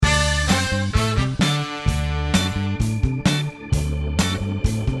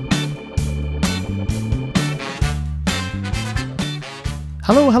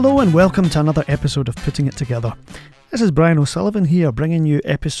Hello and welcome to another episode of Putting It Together. This is Brian O'Sullivan here, bringing you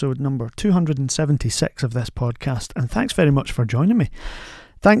episode number 276 of this podcast, and thanks very much for joining me.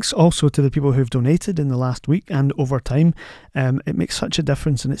 Thanks also to the people who've donated in the last week and over time. It makes such a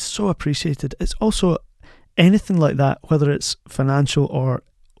difference and it's so appreciated. It's also anything like that, whether it's financial or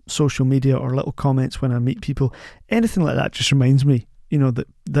social media or little comments when I meet people, anything like that just reminds me,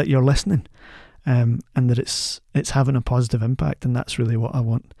 that you're listening. And that it's having a positive impact, and that's really what I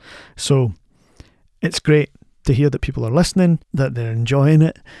want. So it's great to hear that people are listening, that they're enjoying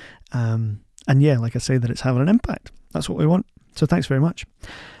it, and yeah, like I say, that it's having an impact. That's what we want. So thanks very much.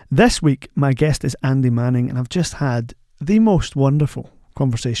 This week my guest is Andy Manning, and I've just had the most wonderful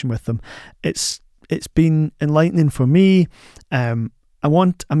conversation with them. It's been enlightening for me. I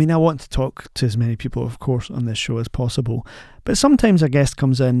want to talk to as many people, of course, on this show as possible, but sometimes a guest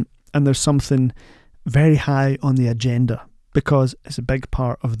comes in and there's something very high on the agenda because it's a big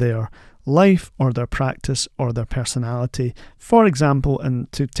part of their life or their practice or their personality. For example, and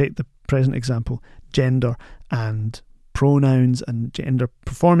to take the present example, gender and pronouns and gender,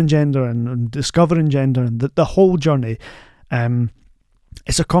 performing gender and discovering gender and the whole journey.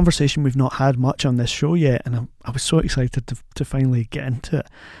 It's a conversation we've not had much on this show yet, and I was so excited to finally get into it.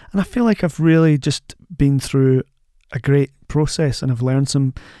 And I feel like I've really just been through a great process, and I've learned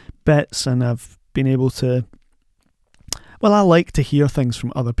some bits, and I've been able to, I like to hear things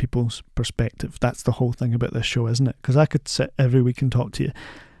from other people's perspective. That's the whole thing about this show, isn't it? Because I could sit every week and talk to you,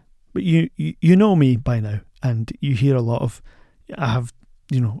 but you know me by now, and you hear a lot of, I have,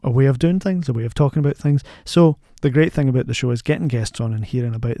 a way of doing things, a way of talking about things. So the great thing about the show is getting guests on and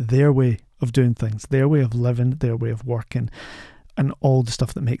hearing about their way of doing things, their way of living, their way of working, and all the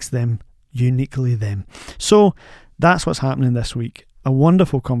stuff that makes them uniquely them. So that's what's happening this week. A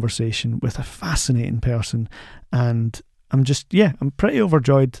wonderful conversation with a fascinating person, and I'm pretty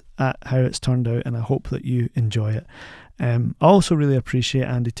overjoyed at how it's turned out, and I hope that you enjoy it. I also really appreciate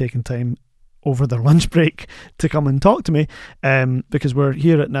Andy taking time over their lunch break to come and talk to me, because we're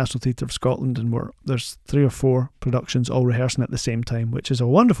here at National Theatre of Scotland, and there's 3 or 4 productions all rehearsing at the same time, which is a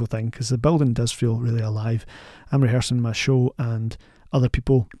wonderful thing because the building does feel really alive. I'm rehearsing my show and other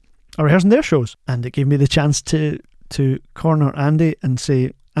people are rehearsing their shows, and it gave me the chance to corner Andy and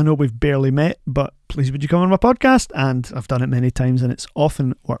say, I know we've barely met, but please would you come on my podcast? And I've done it many times and it's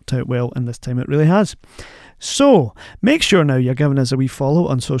often worked out well, and this time it really has. So make sure now you're giving us a wee follow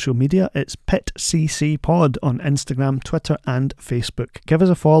on social media. It's PitCC on Instagram, Twitter and Facebook. Give us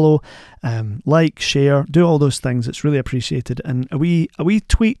a follow, like, share, do all those things. It's really appreciated. And a wee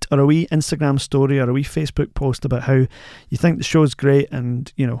tweet or a wee Instagram story or a wee Facebook post about how you think the show's great,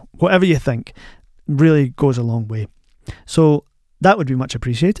 and whatever you think really goes a long way. So that would be much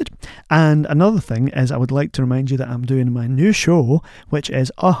appreciated. And another thing is, I would like to remind you that I'm doing my new show, which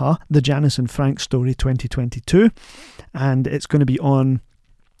is The Janice and Frank Story 2022. And it's going to be on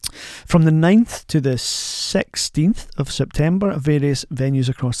from the 9th to the 16th of September at various venues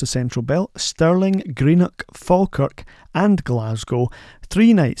across the Central Belt: Stirling, Greenock, Falkirk and Glasgow.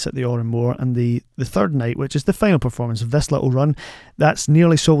 3 nights at the Oranmore, and the third night, which is the final performance of this little run, that's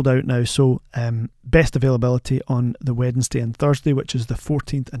nearly sold out now. So best availability on the Wednesday and Thursday, which is the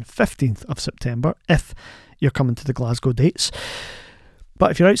 14th and 15th of September, if you're coming to the Glasgow dates. But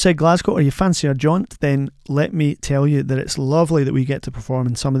if you're outside Glasgow or you fancy a jaunt, then let me tell you that it's lovely that we get to perform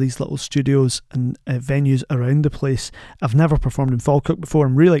in some of these little studios and venues around the place. I've never performed in Falkirk before.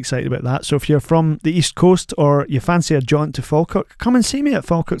 I'm really excited about that. So if you're from the East Coast or you fancy a jaunt to Falkirk, come and see me at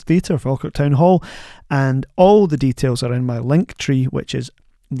Falkirk Theatre, Falkirk Town Hall. And all the details are in my Linktree, which is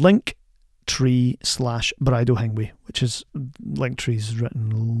Linktree/Bridal Hingway, which is Linktree's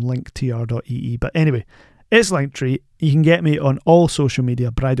written linktr.ee. But anyway, it's Linktree. You can get me on all social media,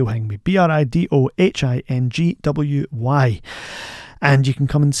 Bridal Hingway, BRIDOHINGWY. And you can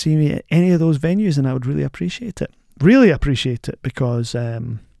come and see me at any of those venues, and I would really appreciate it. Really appreciate it, because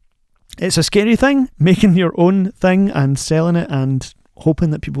it's a scary thing, making your own thing and selling it and hoping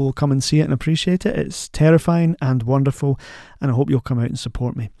that people will come and see it and appreciate it. It's terrifying and wonderful, and I hope you'll come out and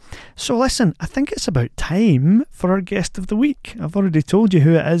support me. So listen, I think it's about time for our guest of the week. I've already told you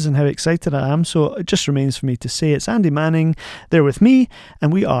who it is and how excited I am, so it just remains for me to say it's Andy Manning. They're with me,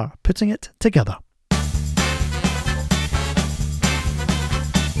 and we are putting it together.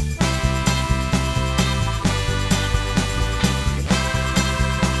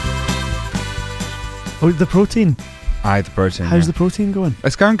 Oh, the protein. The protein. How's the protein going?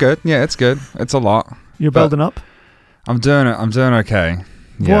 It's going good. Yeah, it's good. It's a lot. You're building up? I'm doing it. I'm doing okay.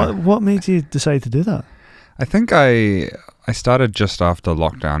 Yeah. What made you decide to do that? I think I started just after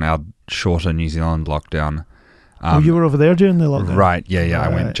lockdown, our shorter New Zealand lockdown. You were over there during the lockdown? Right, yeah. I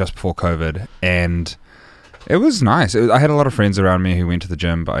went just before COVID, and it was nice. I had a lot of friends around me who went to the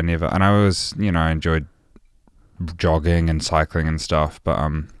gym, but I always, I enjoyed jogging and cycling and stuff, but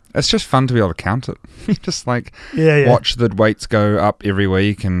it's just fun to be able to count it. Just watch the weights go up every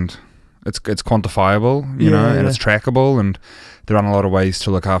week, and it's quantifiable, and it's trackable, and there aren't a lot of ways to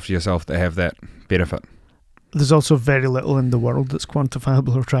look after yourself that have that benefit. There's also very little in the world that's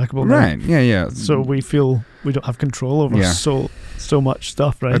quantifiable or trackable now. Right, yeah. So we feel we don't have control over so much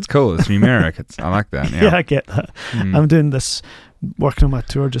stuff, right? It's cool. It's numeric. I like that. Yeah. Yeah, I get that. I'm doing this, working on my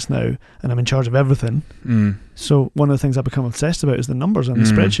tour just now, and I'm in charge of everything. So one of the things I've become obsessed about is the numbers on the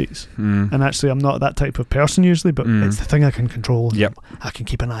spreadsheets. And actually, I'm not that type of person usually, but it's the thing I can control. Yep. I can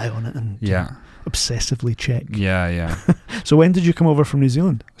keep an eye on it and obsessively check. Yeah. So when did you come over from New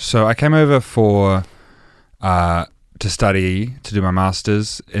Zealand? So I came over to study, to do my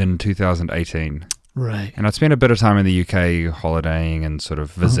master's in 2018. Right. And I'd spent a bit of time in the UK holidaying and sort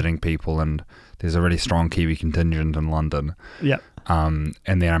of visiting people, and there's a really strong Kiwi contingent in London. Yeah. And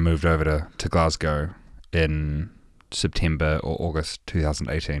then I moved over to Glasgow in September or August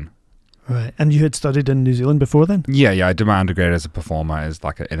 2018. Right. And you had studied in New Zealand before then? Yeah. I did my undergrad as a performer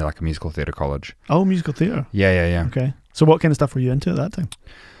in a musical theatre college. Oh, musical theatre. Yeah. Okay. So what kind of stuff were you into at that time?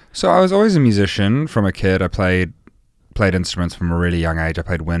 So I was always a musician from a kid. I played instruments from a really young age. I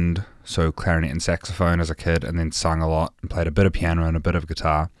played wind, so clarinet and saxophone as a kid, and then sung a lot and played a bit of piano and a bit of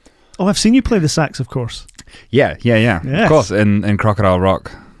guitar. Oh, I've seen you play the sax, of course. Yeah. Yes. Of course, in Crocodile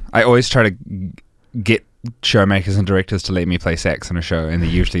Rock. I always try to get showmakers and directors to let me play sax in a show, and they're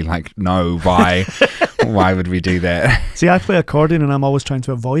usually like, no, why? Why would we do that? See, I play accordion and I'm always trying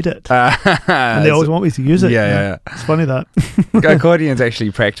to avoid it. And they always want me to use it. Yeah. It's funny that. Accordion's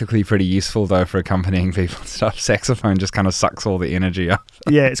actually practically pretty useful though for accompanying people and stuff. Saxophone just kind of sucks all the energy up.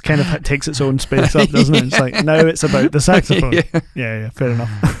 Yeah, it's kind of takes its own space up, doesn't it? It's like, now it's about the saxophone. Yeah, fair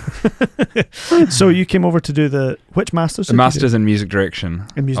enough. So you came over to do which master's? The master's in music direction.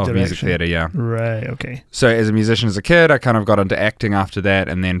 In music direction. Music theatre, yeah. Right, okay. So as a musician as a kid, I kind of got into acting after that,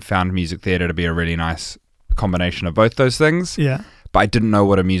 and then found music theatre to be a really nice combination of both those things. Yeah. But I didn't know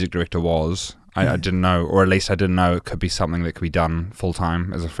what a music director was. I didn't know, or at least I didn't know it could be something that could be done full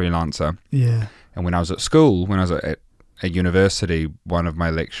time as a freelancer. Yeah. And when I was at school, when I was at university, one of my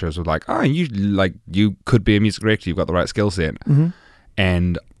lecturers was like, "Oh, you could be a music director. You've got the right skill set." Mm-hmm.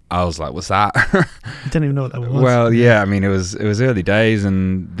 And I was like, "What's that?" You didn't even know what that was. Well, yeah. I mean, it was early days,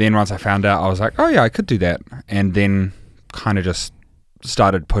 and then once I found out, I was like, "Oh yeah, I could do that." And then kind of just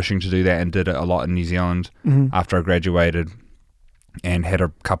started pushing to do that, and did it a lot in New Zealand after I graduated, and had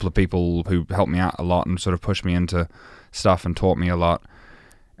a couple of people who helped me out a lot and sort of pushed me into stuff and taught me a lot.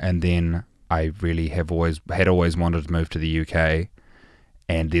 And then I really had always wanted to move to the UK,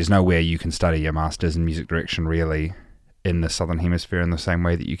 and there's nowhere you can study a master's in music direction really in the Southern Hemisphere in the same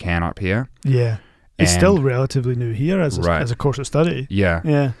way that you can up here. Yeah. It's still relatively new here as a course of study.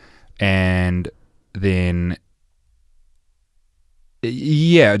 Yeah. And then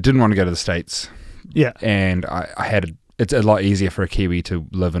I didn't want to go to the States. Yeah. And it's a lot easier for a Kiwi to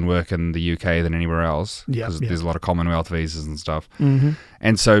live and work in the UK than anywhere else. Because there's a lot of Commonwealth visas and stuff. Mm-hmm.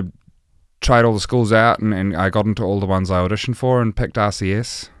 And so tried all the schools out, and I got into all the ones I auditioned for and picked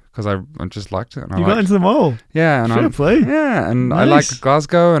RCS because I just liked it. And got into them all? Yeah. And fair play. Yeah. And nice. I liked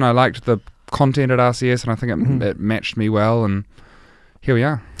Glasgow, and I liked the content at RCS, and I think it matched me well, and here we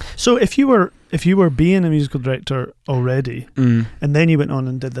are. So if you were being a musical director already, and then you went on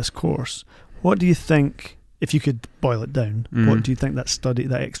and did this course, what do you think, if you could boil it down, what do you think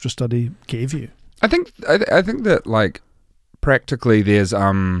that extra study gave you? I think that like practically there's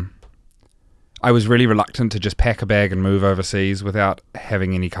I was really reluctant to just pack a bag and move overseas without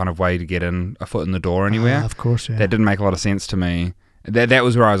having any kind of way to get a foot in the door anywhere. Of course, yeah. That didn't make a lot of sense to me. That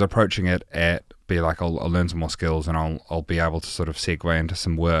was where I was approaching it at. Be like, I'll learn some more skills, and I'll be able to sort of segue into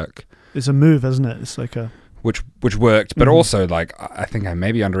some work. It's a move, isn't it? It's like a which worked, but also like I think I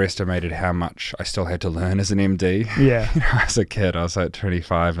maybe underestimated how much I still had to learn as an MD. Yeah, as a kid, I was like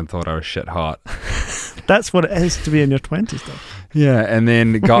 25 and thought I was shit hot. That's what it is to be in your 20s, though. Yeah, and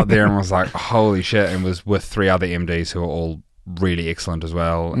then got there and was like, holy shit, and was with 3 other MDs who were all really excellent as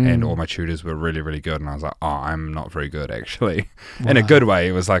well, and all my tutors were really, really good, and I was like, oh, I'm not very good actually. Wow. In a good way.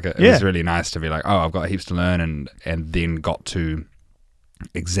 It was like it was really nice to be like, oh, I've got heaps to learn, and then got to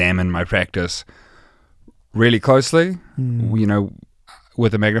examine my practice really closely,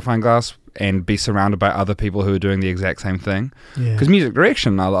 with a magnifying glass, and be surrounded by other people who are doing the exact same thing. Because music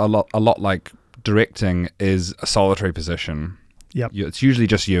direction, a lot like directing, is a solitary position. Yep. It's usually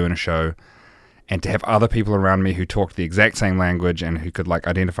just you in a show, and to have other people around me who talked the exact same language and who could like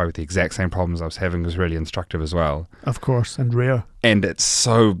identify with the exact same problems I was having was really instructive as well. Of course, and rare. And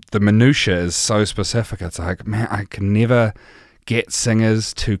the minutiae is so specific. It's like, man, I can never get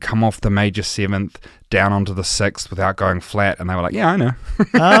singers to come off the major 7th down onto the 6th without going flat. And they were like, yeah, I know.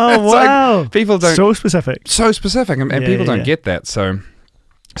 Oh, wow. Like, people don't. So specific. So specific. And people don't get that. So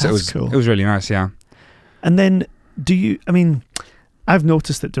it was cool. It was really nice, yeah. And then I've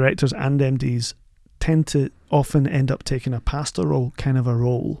noticed that directors and MDs tend to often end up taking a pastoral kind of a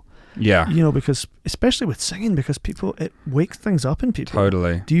role. Yeah. Because especially with singing, because it wakes things up in people.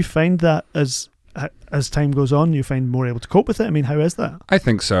 Totally. Do you find that as time goes on, you find more able to cope with it? I mean, how is that? I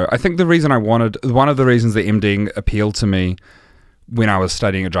think so. I think one of the reasons that MDing appealed to me when I was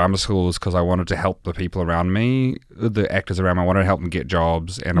studying at drama school was because I wanted to help the people around me, the actors around me. I wanted to help them get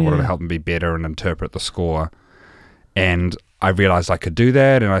jobs, and I wanted to help them be better and interpret the score. And I realized I could do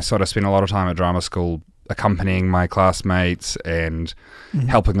that, and I sort of spent a lot of time at drama school accompanying my classmates and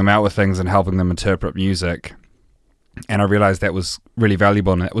helping them out with things and helping them interpret music. And I realized that was really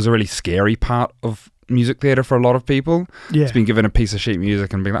valuable, and it was a really scary part of music theatre for a lot of people. Yeah. It's been given a piece of sheet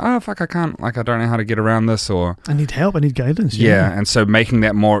music and being like, oh, fuck, I can't, like, I don't know how to get around this, or... I need help, I need guidance. Yeah, and so making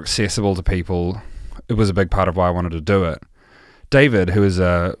that more accessible to people, it was a big part of why I wanted to do it. David, who is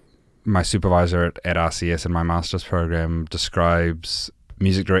my supervisor at RCS in my master's program, describes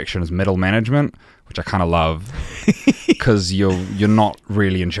music direction as middle management, which I kind of love, because you're not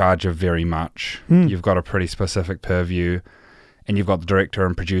really in charge of very much. You've got a pretty specific purview, and you've got the director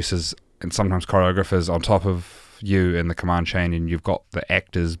and producers and sometimes choreographers on top of you in the command chain, and you've got the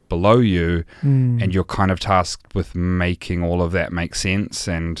actors below you, and you're kind of tasked with making all of that make sense,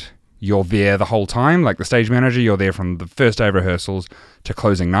 and you're there the whole time. Like the stage manager, you're there from the first day of rehearsals to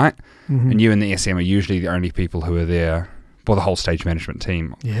closing night, and you and the SM are usually the only people who are there for the whole stage management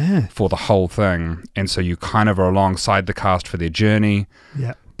team, for the whole thing. And so you kind of are alongside the cast for their journey,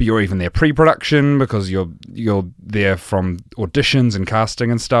 but you're even there pre-production because you're there from auditions and casting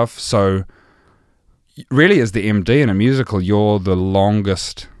and stuff. So really, as the MD in a musical, you're the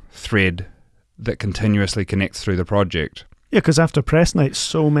longest thread that continuously connects through the project. Yeah, because after press night,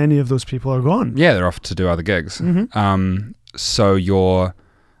 so many of those people are gone. Yeah, they're off to do other gigs. So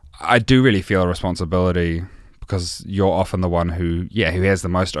I do really feel a responsibility, because you're often the one who has the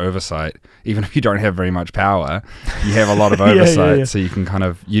most oversight. Even if you don't have very much power, you have a lot of oversight. So you can kind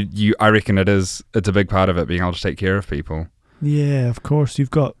of, I reckon it's a big part of it, being able to take care of people. Yeah, of course. You've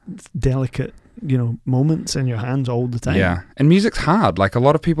got delicate, moments in your hands all the time. Yeah, and music's hard. Like, a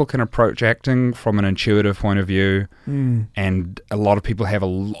lot of people can approach acting from an intuitive point of view, and a lot of people have a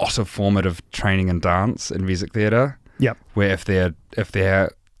lot of formative training in dance in music theatre. Yep. Where if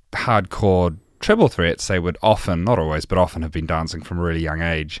they're hardcore treble threats, they would often, not always, but often have been dancing from a really young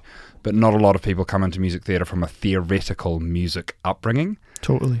age. But not a lot of people come into music theatre from a theoretical music upbringing.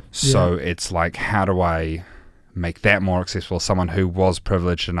 Totally. So it's like, how do I make that more accessible? Someone who was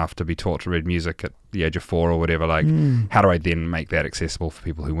privileged enough to be taught to read music at the age of 4 or whatever, like, how do I then make that accessible for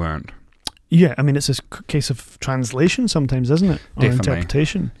people who weren't? Yeah, I mean, it's a case of translation sometimes, isn't it? Or Definitely.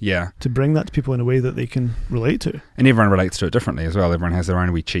 interpretation. Yeah. To bring that to people in a way that they can relate to. And everyone relates to it differently as well. Everyone has their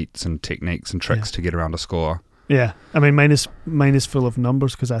own wee cheats and techniques and tricks to get around a score. Yeah. I mean, mine is full of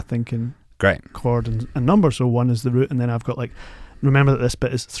numbers, because I think in chord and numbers. So 1 is the root, and then I've got remember that this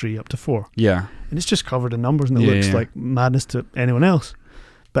bit is 3 up to 4. Yeah. And it's just covered in numbers, and it looks like madness to anyone else.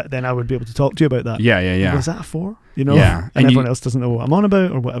 But then I would be able to talk to you about that. Yeah. Was that a 4? Yeah. And everyone else doesn't know what I'm on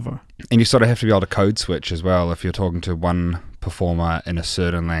about or whatever. And you sort of have to be able to code switch as well. If you're talking to one performer in a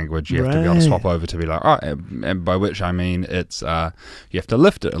certain language, you have to be able to swap over to be like, and by which I mean it's, you have to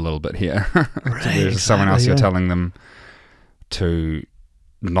lift it a little bit here. There's someone else you're telling them to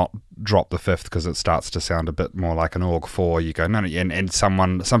not drop the 5th because it starts to sound a bit more like an org 4. You go, no, and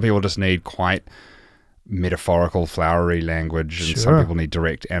some people just need quite metaphorical, flowery language, and some people need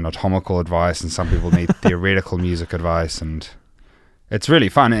direct anatomical advice, and some people need theoretical music advice, and it's really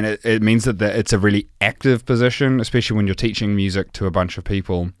fun. And it means that it's a really active position, especially when you're teaching music to a bunch of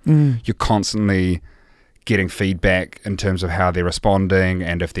people. You're constantly getting feedback in terms of how they're responding,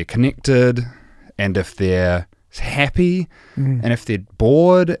 and if they're connected, and if they're happy, and if they're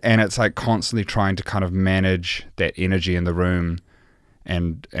bored, and it's like constantly trying to kind of manage that energy in the room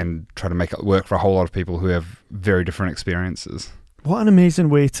and try to make it work for a whole lot of people who have very different experiences. What an amazing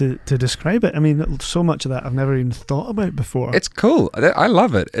way to describe it. I mean, so much of that I've never even thought about before. It's cool. I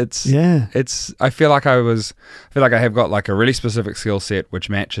love it. I feel like I have got like a really specific skill set which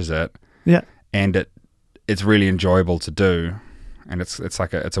matches it. Yeah. And it's really enjoyable to do. And it's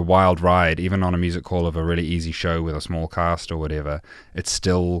like it's a wild ride, even on a music hall of a really easy show with a small cast or whatever. It's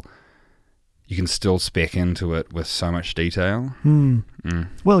still, you can still spec into it with so much detail.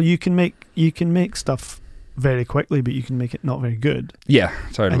 Well, you can make stuff very quickly, but you can make it not very good. Yeah,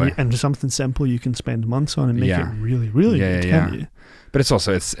 totally. And something simple you can spend months on and make it really, really good, can't you? But it's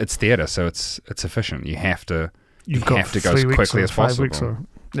also it's theatre, so it's efficient. You have to go as 3 weeks quickly or as 5 possible. weeks or,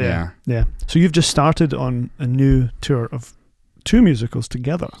 yeah. So you've just started on a new tour of 2 musicals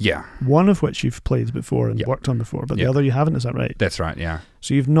together. Yeah. One of which you've played before and Yep. worked on before, but Yep. the other you haven't, is that right? That's right, yeah.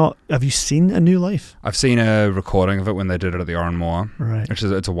 So have you seen A New Life? I've seen a recording of it when they did it at the Oran Moor, Right. which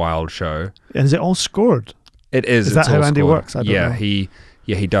it's a wild show. And is it all scored? It is. Is that it's how all Andy scored. works? I don't know. He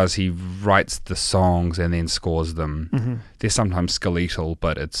does. He writes the songs and then scores them. Mm-hmm. They're sometimes skeletal,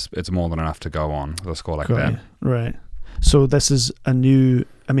 but it's more than enough to go on with a score like that. Right. So this is a new...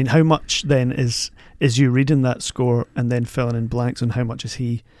 I mean, how much then is you reading that score and then filling in blanks, and how much is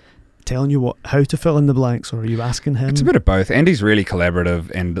he telling you how to fill in the blanks, or are you asking him? It's a bit of both. Andy's really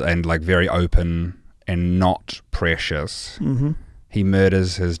collaborative and like very open and not precious. Mm-hmm. He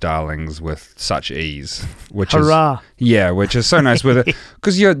murders his darlings with such ease, which Hurrah! which is so nice with it,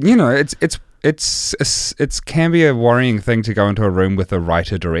 because it can be a worrying thing to go into a room with a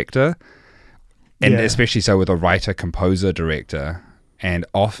writer director, and especially so with a writer composer director, and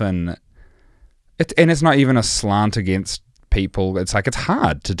often it's not even a slant against people. It's like it's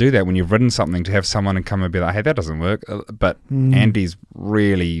hard to do that when you've written something, to have someone come and be like, hey, that doesn't work. But Andy's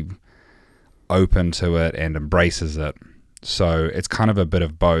really open to it and embraces it. So it's kind of a bit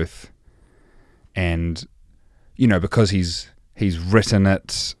of both. And, because he's written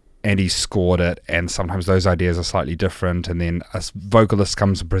it and he's scored it, and sometimes those ideas are slightly different, and then a vocalist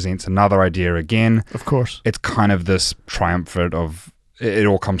comes and presents another idea again. Of course. It's kind of this triumvirate of, it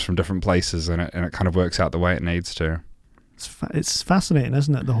all comes from different places, and it kind of works out the way it needs to. It's fascinating,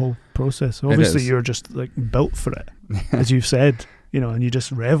 isn't it, the whole process? Obviously, you're just like built for it, as you've said, and you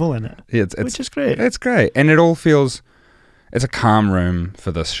just revel in it, which is great. It's great. And it all feels... It's a calm room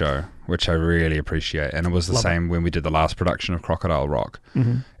for this show, which I really appreciate. And it was the same when we did the last production of Crocodile Rock.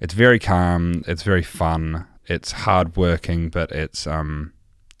 Mm-hmm. It's very calm. It's very fun. It's hard-working, but it's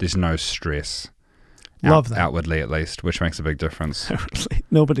there's no stress. Love that. Outwardly, at least, which makes a big difference.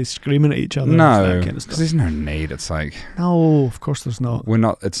 Nobody's screaming at each other. No, kind of stuff. There's no need. It's like... No, of course there's not.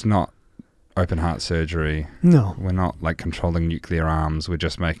 It's not open heart surgery. No. We're not like controlling nuclear arms. We're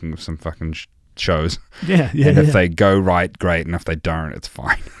just making some fucking... shows. Yeah. And if they go right, great, and if they don't, it's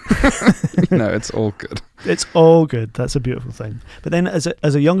fine. It's all good. It's all good. That's a beautiful thing. But then as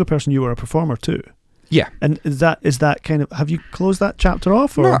a younger person, you were a performer too. Yeah. And is that kind of, have you closed that chapter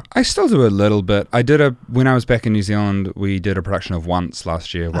off? Or? No, I still do a little bit. When I was back in New Zealand, we did a production of Once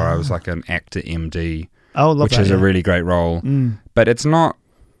last year where I was like an actor MD. Oh, love which that, is a really great role. But it's not,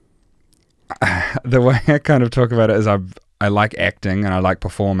 the way I kind of talk about it is I like acting and I like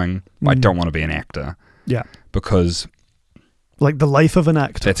performing, but I don't want to be an actor. Yeah. Because... Like the life of an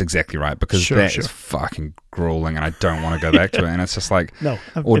actor. That's exactly right, because is fucking grueling and I don't want to go back to it. And it's just like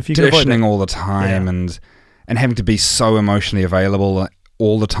auditioning all the time and having to be so emotionally available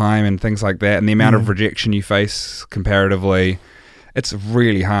all the time and things like that. And the amount of rejection you face comparatively, it's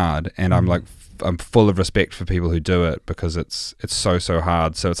really hard. And I'm full of respect for people who do it, because it's so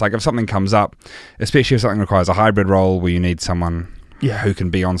hard. So it's like if something comes up, especially if something requires a hybrid role where you need someone who can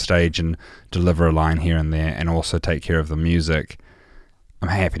be on stage and deliver a line here and there and also take care of the music, I'm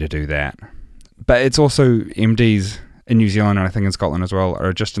happy to do that. But it's also, MDs in New Zealand and I think in Scotland as well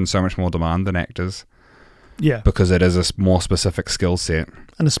are just in so much more demand than actors. Yeah. Because it is a more specific skill set.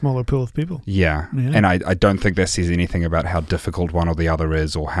 And a smaller pool of people. Yeah. And I don't think that says anything about how difficult one or the other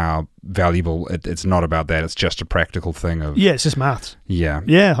is or how valuable. It's not about that. It's just a practical thing of... Yeah, it's just maths. Yeah.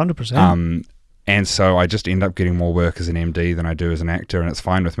 Yeah, 100%. And so I just end up getting more work as an MD than I do as an actor, and it's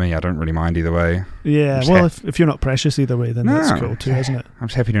fine with me. I don't really mind either way. Yeah, well, if you're not precious either way, then that's cool too, isn't it? I'm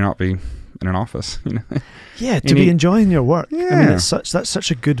just happy to not be in an office. Yeah, to be enjoying your work. Yeah. I mean, that's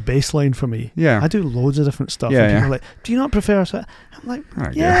such a good baseline for me. Yeah. I do loads of different stuff. Yeah, and people are like, do you not prefer... I'm like,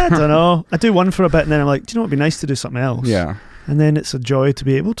 I don't know. I do one for a bit, and then I'm like, do you know what would be nice to do something else? Yeah. And then it's a joy to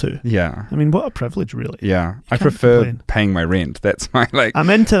be able to. Yeah. I mean, what a privilege, really. Yeah. I prefer paying my rent. That's my, I'm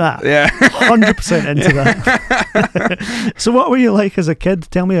into that. Yeah. 100% into that. So what were you like as a kid?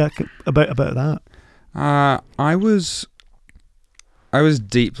 Tell me about that. I was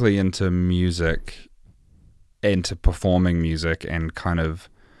deeply into music, into performing music, and kind of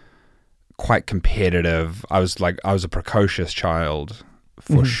quite competitive. I was a precocious child,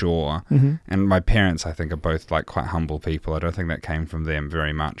 for sure. Mm-hmm. And my parents, I think, are both like quite humble people. I don't think that came from them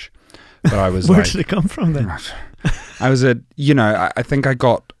very much. But I was Where did it come from then? I was I think I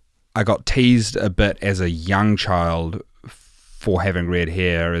got teased a bit as a young child for having red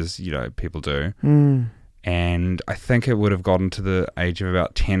hair, as people do. And I think it would have gotten to the age of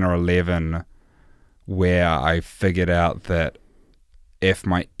about 10 or 11 where I figured out that if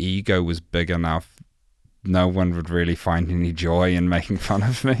my ego was big enough, no one would really find any joy in making fun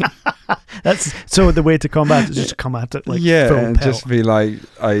of me. That's so the way to combat it is just to come at it like yeah, full and pelt. just be like,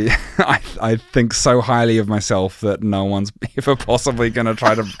 I think so highly of myself that no one's ever possibly going to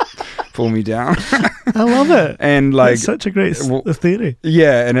try to pull me down. I love it. And like, it's such a great theory.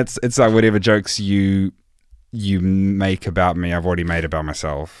 Yeah, and it's like whatever jokes you make about me, I've already made about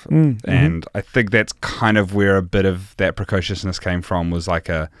myself. And I think that's kind of where a bit of that precociousness came from, was like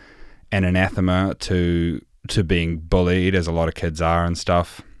an anathema to being bullied, as a lot of kids are and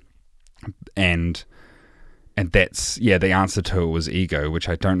stuff. And that's, the answer to it was ego, which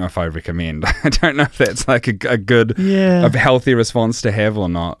I don't know if I recommend. I don't know if that's like a good, a healthy response to have or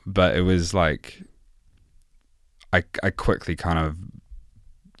not, but it was like, I quickly kind of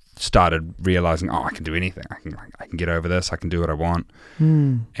started realizing, I can do anything. I can get over this. I can do what I want.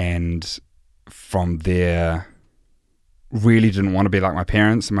 And from there, really didn't want to be like my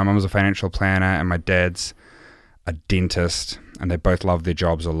parents. My mum was a financial planner and my dad's a dentist, and they both loved their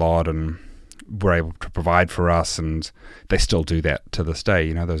jobs a lot and were able to provide for us, and they still do that to this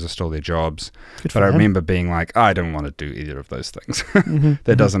day. Those are still their jobs. But I remember being like, I don't want to do either of those things.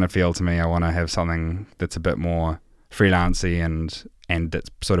 That doesn't appeal to me. I want to have something that's a bit more freelancey and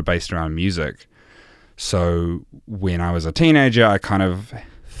that's sort of based around music. So when I was a teenager, I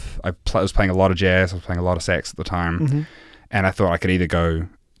was playing a lot of jazz. I was playing a lot of sax at the time, and I thought I could either go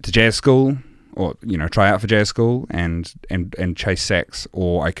to jazz school or try out for jazz school and chase sax,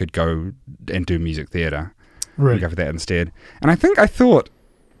 or I could go and do music theatre. Right. Go for that instead. And I thought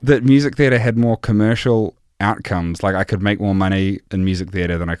that music theatre had more commercial outcomes. Like I could make more money in music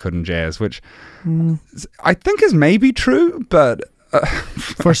theatre than I could in jazz, which I think is maybe true, but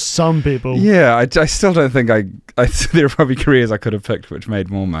for some people, I still don't think there are probably careers I could have picked which made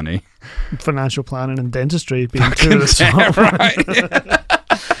more money. Financial planning and dentistry being two of the top. Right.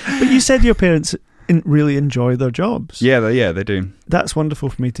 But you said your parents really enjoy their jobs. Yeah, they do. That's wonderful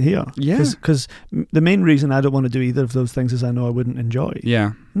for me to hear. Yeah, because the main reason I don't want to do either of those things is I know I wouldn't enjoy.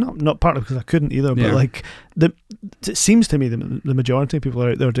 Yeah, not partly because I couldn't either, but like it seems to me the majority of people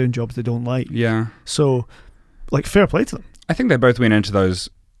are out there doing jobs they don't like. Yeah. So, like, fair play to them. I think they both went into those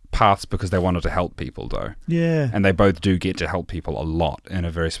paths because they wanted to help people, though. Yeah. And they both do get to help people a lot in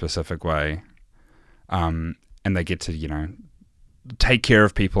a very specific way. And they get to, take care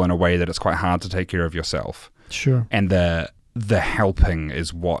of people in a way that it's quite hard to take care of yourself. Sure. And the helping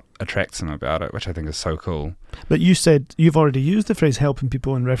is what attracts them about it, which I think is so cool. But you said you've already used the phrase helping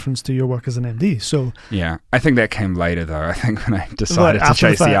people in reference to your work as an MD, so... Yeah, I think that came later, though. I think when I decided to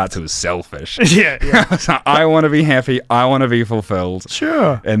chase the arts, it was selfish. Yeah. I want to be happy, I want to be fulfilled.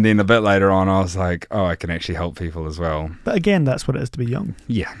 Sure. And then a bit later on, I was like, I can actually help people as well. But again, that's what it is to be young.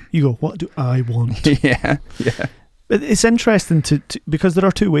 Yeah. You go, what do I want? Yeah. But it's interesting to because there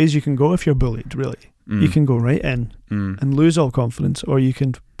are two ways you can go if you're bullied, really. You can go right in and lose all confidence, or you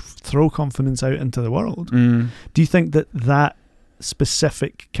can throw confidence out into the world. Do you think that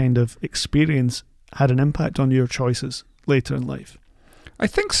specific kind of experience had an impact on your choices later in life? I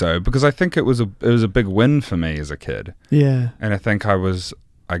think so, because I think it was a big win for me as a kid. Yeah. And I think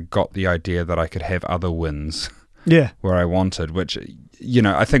I got the idea that I could have other wins. Yeah. Where I wanted, which,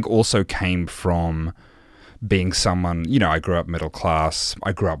 I think also came from being someone, I grew up middle class,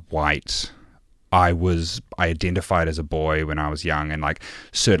 I grew up white. I identified as a boy when I was young, and like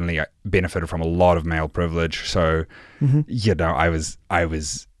certainly I benefited from a lot of male privilege. So, I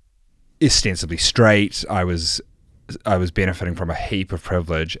was ostensibly straight. I was benefiting from a heap of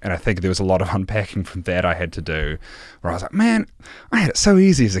privilege, and I think there was a lot of unpacking from that I had to do, where I was like, man, I had it so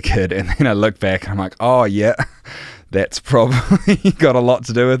easy as a kid, and then I look back and I'm like, oh yeah, that's probably got a lot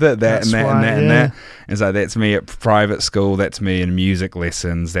to do with it. That and that. And so that's me at private school, that's me in music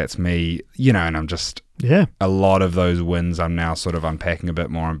lessons, that's me, and I'm just, a lot of those wins I'm now sort of unpacking a bit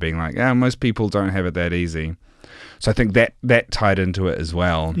more and being like, most people don't have it that easy. So I think that tied into it as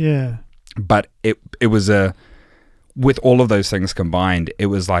well. Yeah. But it was with all of those things combined, it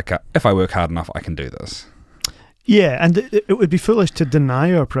was like, if I work hard enough, I can do this. Yeah, and it would be foolish to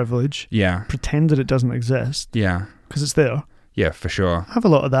deny our privilege. Yeah. Pretend that it doesn't exist. Yeah. Because it's there. Yeah, for sure. I have a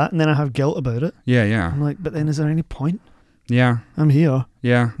lot of that, and then I have guilt about it. Yeah, yeah. I'm like, but then is there any point? Yeah. I'm here.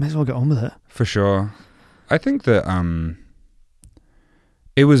 Yeah. Might as well get on with it. For sure. I think that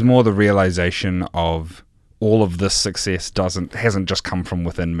it was more the realization of all of this success hasn't just come from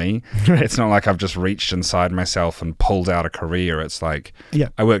within me. Right. It's not like I've just reached inside myself and pulled out a career. It's like, Yeah.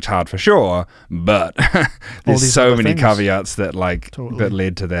 I worked hard for sure, but there's these so other many things. caveats that Totally. that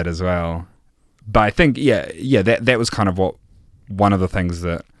led to that as well. But I think, that was kind of one of the things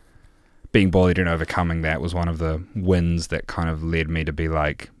that being bullied and overcoming that was one of the wins that kind of led me to be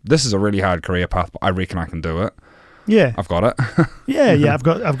like, this is a really hard career path, but I reckon I can do it. Yeah. I've got it. Yeah.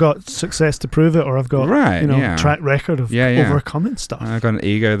 I've got success to prove it, or I've got Right, yeah. track record of overcoming stuff. I've got an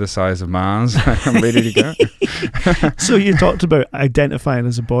ego the size of Mars. I'm ready to go. So you talked about identifying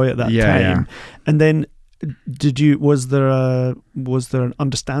as a boy at that time, Yeah. and then was there an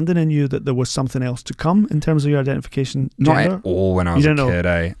understanding in you that there was something else to come in terms of your identification Not gender? at all when I was a didn't know?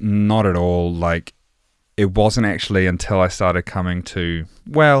 kid, Not at all. Like, it wasn't actually until I started coming to,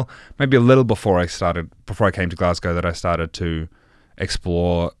 well, maybe a little before I came to Glasgow, that I started to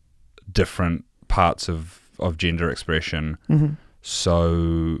explore different parts of gender expression. Mm-hmm.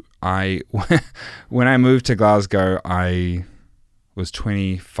 So when I moved to Glasgow, I was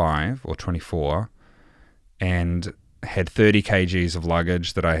 25 or 24 and had 30 kgs of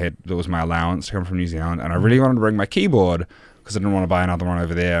luggage that was my allowance to come from New Zealand, and I really wanted to bring my keyboard because I didn't want to buy another one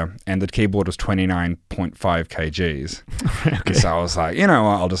over there, and the keyboard was 29.5 kgs. Okay. So I was like, you know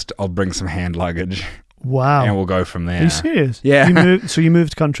what, I'll bring some hand luggage Wow. and we'll go from there. Are you serious? Yeah. You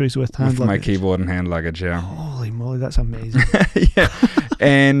moved countries with hand With my luggage? keyboard and hand luggage, yeah. Holy moly, that's amazing. Yeah.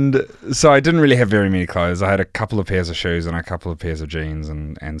 And so I didn't really have very many clothes. I had a couple of pairs of shoes and a couple of pairs of jeans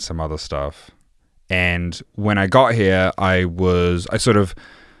and some other stuff. And when I got here, I took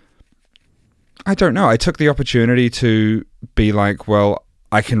the opportunity to be like, well,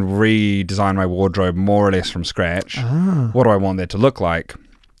 I can redesign my wardrobe more or less from scratch. What do I want that to look like?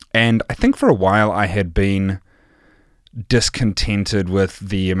 And I think for a while I had been discontented with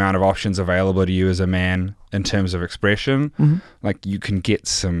the amount of options available to you as a man in terms of expression. Mm-hmm. Like, you can get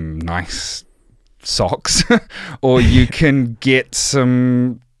some nice socks or you can get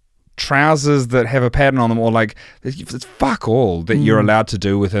some trousers that have a pattern on them, or like, it's fuck all that you're allowed to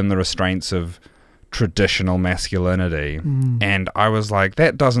do within the restraints of traditional masculinity. And I was like,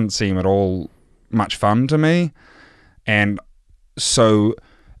 that doesn't seem at all much fun to me. And so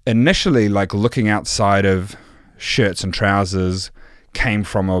initially, like, looking outside of shirts and trousers came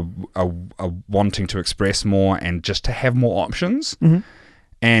from a wanting to express more and just to have more options. Mm-hmm.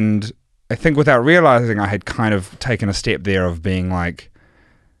 And I think without realizing, I had kind of taken a step there of being like,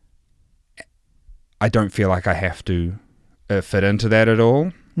 I don't feel like I have to fit into that at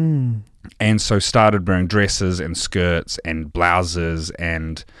all. And so started wearing dresses and skirts and blouses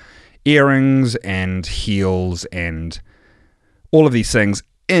and earrings and heels and all of these things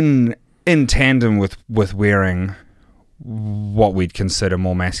in tandem with wearing what we'd consider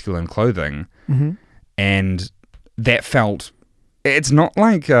more masculine clothing. Mm-hmm. And that felt, it's not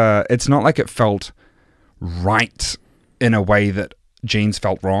like it felt right in a way that jeans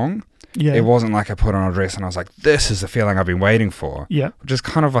felt wrong. Yeah. It wasn't like I put on a dress and I was like, this is the feeling I've been waiting for. Yeah. Which is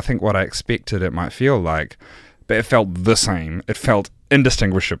kind of, I think, what I expected it might feel like. But it felt the same. It felt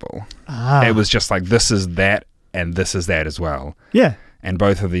indistinguishable. It was just like, this is that and this is that as well. Yeah. And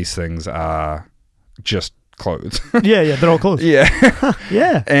both of these things are just clothes. Yeah, they're all clothes. Yeah.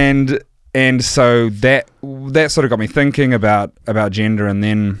 Yeah. And so that sort of got me thinking about gender, and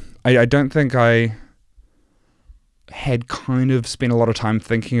then I don't think I had kind of spent a lot of time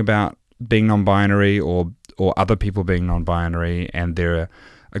thinking about being non-binary or other people being non-binary, and there are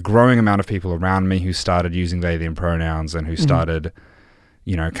a growing amount of people around me who started using they, them pronouns and who started,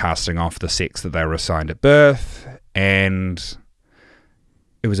 casting off the sex that they were assigned at birth. And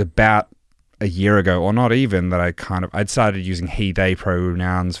it was about a year ago, or not even, that I'd started using he, they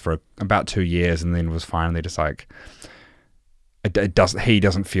pronouns for about 2 years, and then was finally just like, he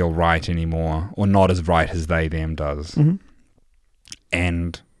doesn't feel right anymore, or not as right as they, them does. Mm-hmm.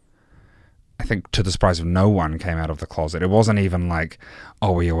 And I think to the surprise of no one came out of the closet. It wasn't even like,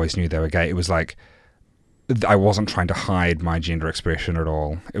 oh, we always knew they were gay. It was like, I wasn't trying to hide my gender expression at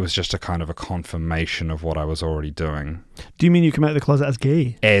all. It was just a kind of a confirmation of what I was already doing. Do you mean you come out of the closet as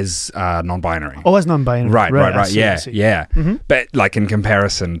gay? As non-binary. Oh, as non-binary. Right. I see. Yeah. Mm-hmm. But like, in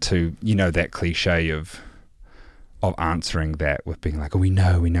comparison to, that cliche of answering that with being like, oh, we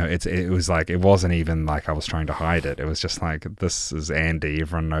know. It was like, it wasn't even like I was trying to hide it. It was just like, this is Andy.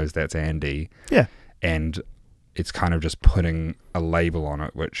 Everyone knows that's Andy. Yeah. And it's kind of just putting a label on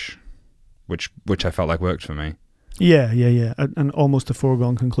it, which I felt like worked for me. Yeah. And almost a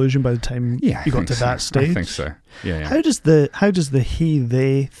foregone conclusion by the time you got to that stage. I think so. Yeah. How does the he,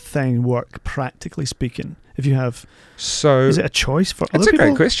 they thing work, practically speaking? If you have, So is it a choice for other it's a people?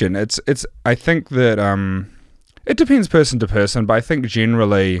 great question. It's. I think that it depends person to person, but I think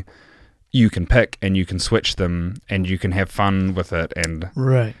generally you can pick and you can switch them and you can have fun with it and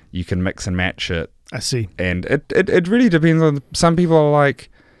Right. you can mix and match it. I see. And it really depends on. Some people are like,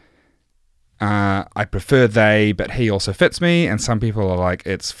 I prefer they, but he also fits me. And some people are like,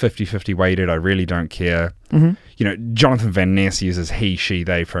 it's 50-50 weighted. I really don't care. Mm-hmm. You know, Jonathan Van Ness uses he, she,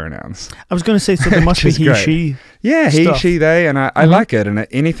 they pronouns. I was going to say, so there must be Which is he, great. she. Yeah, he, Stuff. she, they, and I like it. And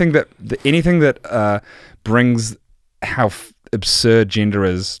anything that brings how absurd gender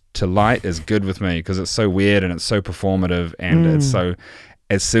is to light is good with me, because it's so weird and it's so performative, and it's so.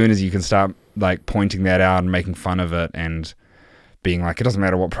 As soon as you can start like pointing that out and making fun of it and being like, it doesn't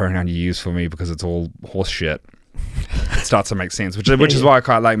matter what pronoun you use for me because it's all horse shit, it starts to make sense. Which is why I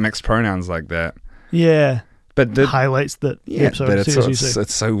quite like mixed pronouns like that. Yeah. But Highlights that the absurdity, as you say.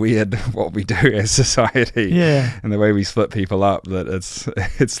 it's so weird what we do as society. Yeah. And the way we split people up, that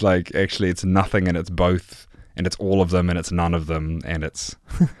it's like actually it's nothing and it's both and it's all of them and it's none of them, and it's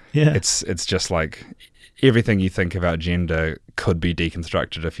Yeah. it's just like everything you think about gender could be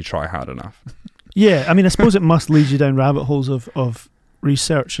deconstructed if you try hard enough. Yeah, I mean, I suppose it must lead you down rabbit holes of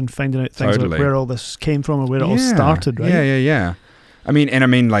research and finding out things Totally. like where all this came from or where it all started, right? Yeah. I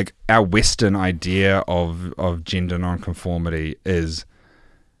mean, like our Western idea of gender nonconformity is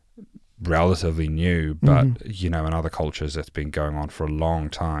relatively new, but you know, in other cultures, it's been going on for a long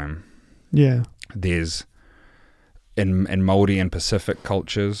time. Yeah. There's in Māori and Pacific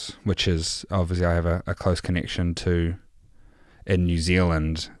cultures, which is obviously I have a close connection to. In New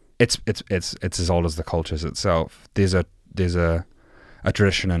Zealand, it's as old as the cultures itself. There's a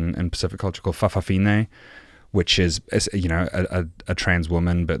tradition in Pacific culture called whawhawhine, which is you know a trans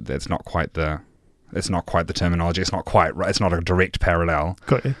woman, but it's not quite the terminology. It's not quite right. It's not a direct parallel.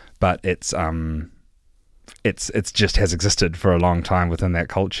 Got you. But it's just has existed for a long time within that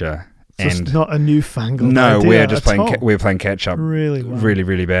culture. So And it's not a newfangled no, idea we're just at all. we're playing catch up. Really well. Really,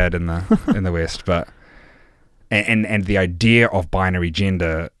 really bad in the West. But and the idea of binary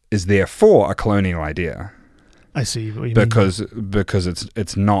gender is therefore a colonial idea. I see what you mean. Because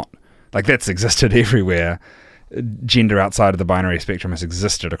it's not like that's existed everywhere. Gender outside of the binary spectrum has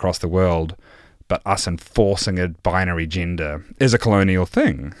existed across the world, but us enforcing a binary gender is a colonial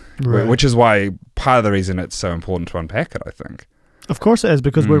thing, Right. which is why part of the reason it's so important to unpack it, I think. Of course it is,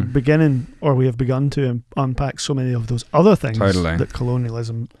 because we have begun to unpack so many of those other things Totally. that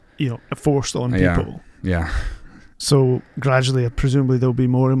colonialism, forced on people. Yeah. So gradually, presumably, there'll be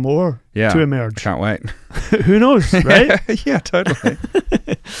more and more to emerge. Can't wait. Who knows, right? Yeah, totally.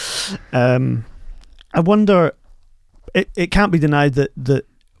 I wonder. It can't be denied that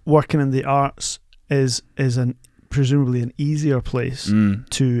working in the arts is presumably an easier place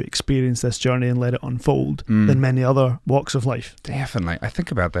to experience this journey and let it unfold than many other walks of life. Definitely. I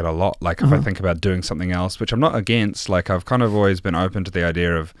think about that a lot. Like if I think about doing something else, which I'm not against, like I've kind of always been open to the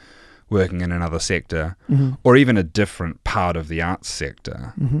idea of working in another sector or even a different part of the arts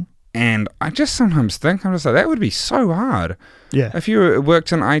sector. And I just sometimes think, I'm just like, that would be so hard. Yeah. If you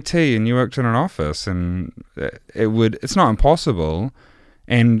worked in IT and you worked in an office, and it's not impossible.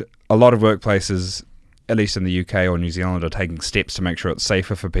 And a lot of workplaces, at least in the UK or New Zealand, are taking steps to make sure it's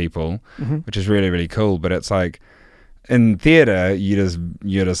safer for people, which is really, really cool. But it's like, in theatre, you're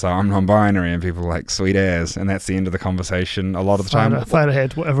just like, I'm non-binary, and people are like, sweet ass, and that's the end of the conversation a lot of the time. Fire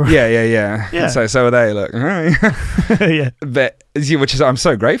ahead, whatever. Yeah. So are they, like, all right. Yeah. But, which is, I'm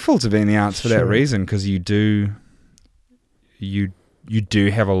so grateful to be in the arts for that reason, because you do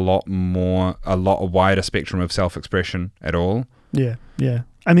have a wider spectrum of self-expression at all. Yeah.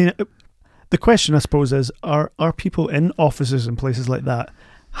 I mean, the question, I suppose, is, are people in offices and places like that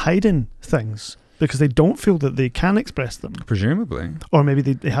hiding things because they don't feel that they can express them? Presumably. Or maybe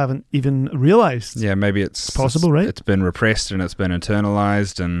they haven't even realised. Yeah, maybe it's possible, right? It's been repressed and it's been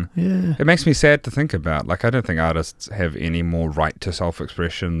internalized, and it makes me sad to think about. Like, I don't think artists have any more right to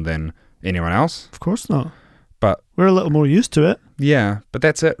self-expression than anyone else. Of course not. But we're a little more used to it. Yeah, but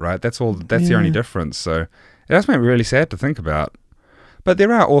that's it, right? That's all. That's the only difference. So it does make me really sad to think about. But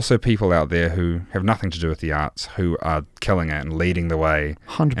there are also people out there who have nothing to do with the arts who are killing it and leading the way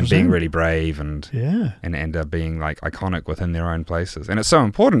 100%. and being really brave and being like iconic within their own places. And it's so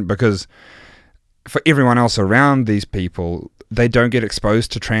important because for everyone else around these people, they don't get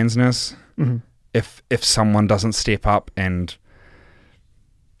exposed to transness if someone doesn't step up and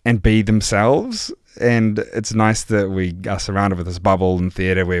be themselves. And it's nice that we are surrounded with this bubble in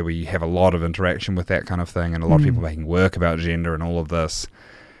theatre where we have a lot of interaction with that kind of thing, and a lot of people making work about gender and all of this.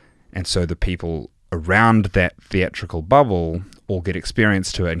 And so the people around that theatrical bubble all get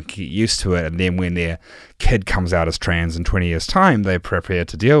experience to it and get used to it, and then when their kid comes out as trans in 20 years' time, they're prepared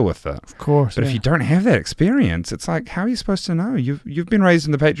to deal with it. Of course. But if you don't have that experience, it's like, how are you supposed to know? You've been raised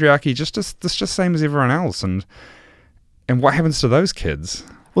in the patriarchy just same as everyone else, and what happens to those kids?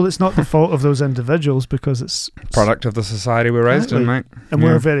 Well, it's not the fault of those individuals, because it's Product of the society we're raised in, mate. And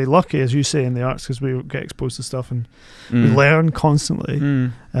we're very lucky, as you say, in the arts, because we get exposed to stuff and we learn constantly.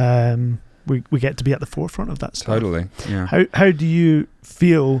 We get to be at the forefront of that stuff. Totally, yeah. How do you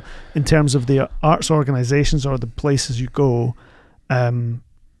feel in terms of the arts organisations or the places you go,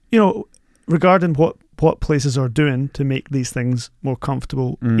 regarding what places are doing to make these things more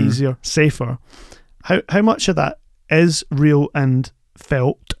comfortable, easier, safer? How much of that is real and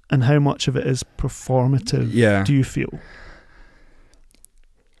felt, and how much of it is performative, do you feel?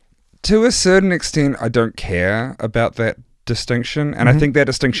 To a certain extent, I don't care about that distinction, and I think that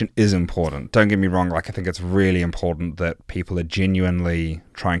distinction is important. Don't get me wrong, like, I think it's really important that people are genuinely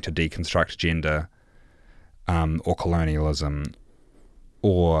trying to deconstruct gender, or colonialism,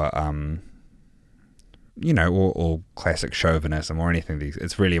 or or classic chauvinism, or anything.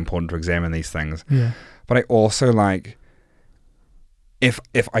 It's really important to examine these things. Yeah. But I also, like, if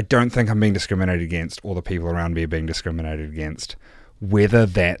I don't think I'm being discriminated against, or the people around me are being discriminated against, whether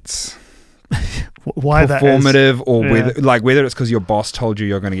that's why performative, that or whether it's because your boss told you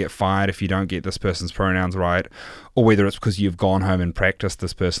you're going to get fired if you don't get this person's pronouns right, or whether it's because you've gone home and practiced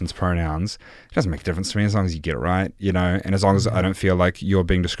this person's pronouns, it doesn't make a difference to me as long as you get it right, and as long as I don't feel like you're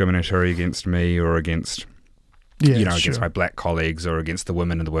being discriminatory against me, or against against my black colleagues, or against the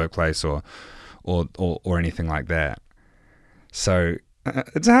women in the workplace, or anything like that. So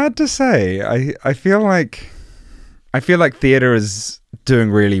it's hard to say. I feel like theatre is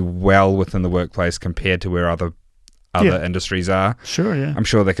doing really well within the workplace compared to where other industries are. Sure, yeah. I'm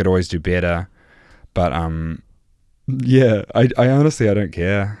sure they could always do better, but I honestly, I don't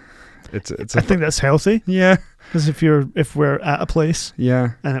care. I think that's healthy. Yeah, because if we're at a place,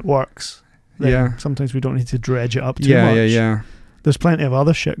 and it works, then sometimes we don't need to dredge it up too much. Yeah. There's plenty of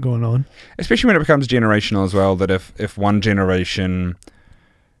other shit going on. Especially when it becomes generational as well, that if one generation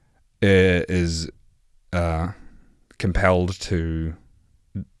is compelled to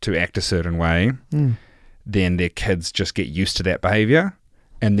act a certain way, then their kids just get used to that behavior.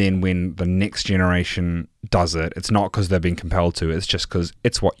 And then when the next generation does it, it's not because they've been compelled to, it's just because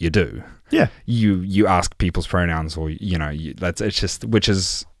it's what you do. Yeah. You ask people's pronouns, or, it's just, which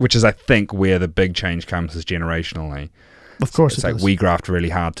is I think where the big change comes, is generationally. Of course, it's like we graft really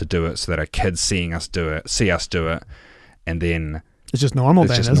hard to do it so that our kids see us do it, and then it's just normal,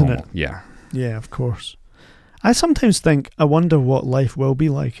 isn't it? Yeah. Yeah, of course. I sometimes think, I wonder what life will be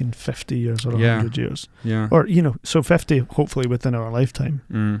like in 50 years or 100 years. Yeah. Or, so 50, hopefully within our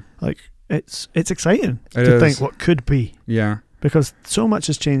lifetime. Like, it's exciting to think what could be. Yeah. Because so much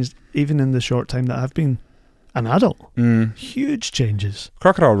has changed, even in the short time that I've been an adult. Huge changes.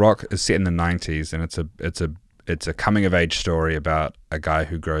 Crocodile Rock is set in the 90s, and it's a coming of age story about a guy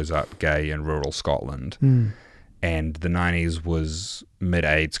who grows up gay in rural Scotland. And the 90s was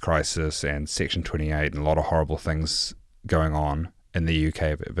mid-AIDS crisis and Section 28 and a lot of horrible things going on in the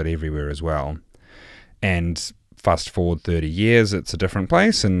UK, but everywhere as well. And fast forward 30 years, it's a different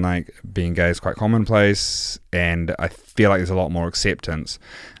place, and like being gay is quite commonplace, and I feel like there's a lot more acceptance.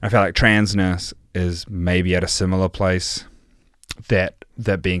 I feel like transness is maybe at a similar place that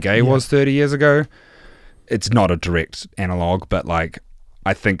being gay was 30 years ago. It's not a direct analog, but like,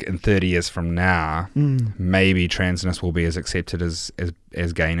 I think in 30 years from now, maybe transness will be as accepted as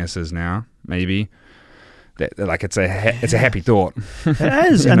gayness is now. Maybe like it's a happy thought.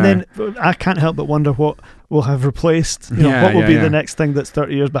 It is, and then I can't help but wonder what will have replaced. What will be the next thing that's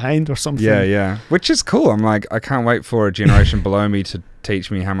 30 years behind or something. Yeah. Which is cool. I'm like, I can't wait for a generation below me to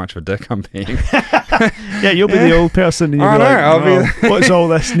teach me how much of a dick I'm being. Yeah, you'll be the old person. And I'll be. What's all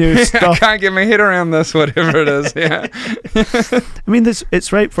this new stuff? I can't get my head around this, whatever it is. Yeah. I mean,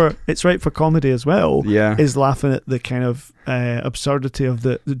 it's right for comedy as well. Yeah. Is laughing at the kind of absurdity of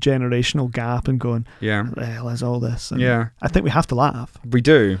the generational gap and going, what the hell is all this? And I think we have to laugh. We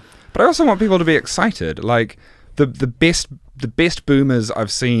do, but I also want people to be excited. Like the best boomers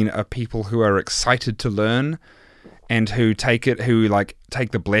I've seen are people who are excited to learn, and who take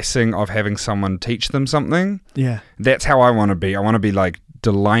the blessing of having someone teach them something. Yeah. That's how I want to be. I want to be like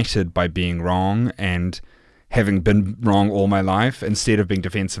delighted by being wrong and having been wrong all my life, instead of being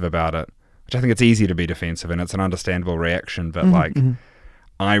defensive about it, which I think it's easy to be defensive, and it's an understandable reaction, but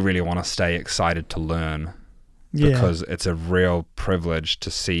I really want to stay excited to learn, because it's a real privilege to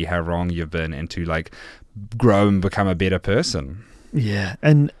see how wrong you've been and to like grow and become a better person. Yeah,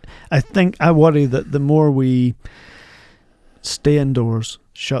 and I worry that the more we stay indoors,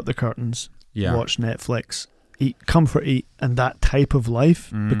 shut the curtains, watch Netflix, comfort eat, and that type of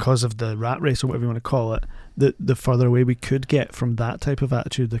life, because of the rat race or whatever you want to call it, the further away we could get from that type of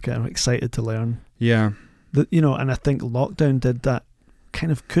attitude, the kind of excited to learn. Yeah. And I think lockdown did that,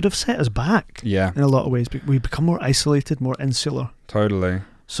 kind of could have set us back. Yeah. In a lot of ways. We become more isolated, more insular. Totally.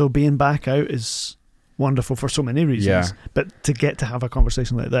 So being back out is wonderful for so many reasons. Yeah. But to get to have a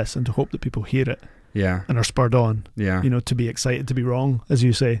conversation like this and to hope that people hear it. Yeah. And are spurred on. Yeah. To be excited to be wrong, as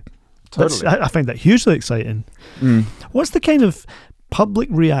you say. Totally. I find that hugely exciting. What's the kind of public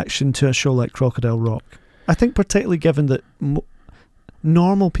reaction to a show like Crocodile Rock? I think particularly given that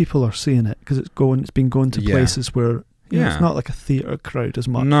normal people are seeing it, because it's been going to places where it's not like a theatre crowd as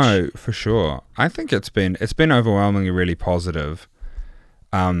much. No, for sure. I think it's been overwhelmingly really positive.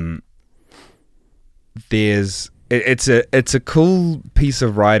 It's a cool piece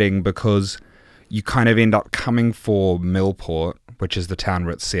of writing because you kind of end up coming for Millport, which is the town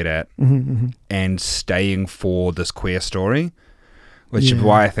where it's set at, and staying for this queer story, which is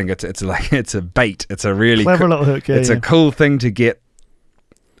why I think it's a bait. It's a really clever little hook. Yeah, it's a cool thing to get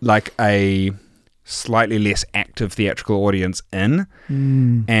like a slightly less active theatrical audience in,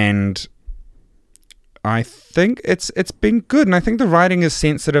 and I think it's been good, and I think the writing is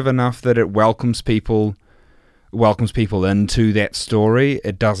sensitive enough that it welcomes people into that story.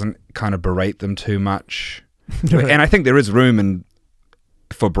 It doesn't kind of berate them too much. And I think there is room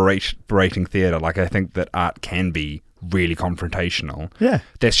for berating theatre. Like, I think that art can be really confrontational. Yeah.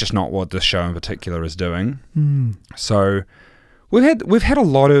 That's just not what this show in particular is doing. So we've had a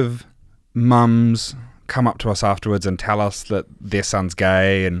lot of mums come up to us afterwards and tell us that their son's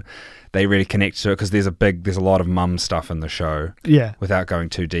gay and they really connect to it, because there's a lot of mum stuff in the show. Yeah. Without going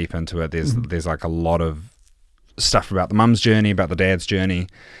too deep into it, there's like a lot of stuff about the mum's journey, about the dad's journey,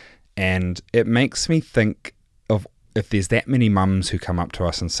 and it makes me think of, if there's that many mums who come up to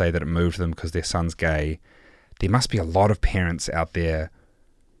us and say that it moved them because their son's gay, there must be a lot of parents out there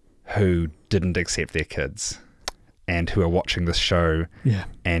who didn't accept their kids and who are watching this show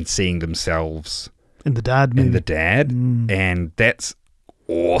and seeing themselves in the dad, maybe. And that's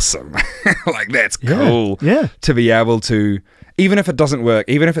awesome. Like, that's cool. Yeah. To be able to, even if it doesn't work,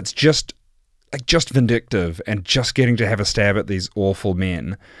 even if it's just vindictive and just getting to have a stab at these awful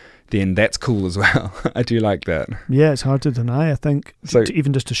men, then that's cool as well. I do like that. Yeah, it's hard to deny, I think. So,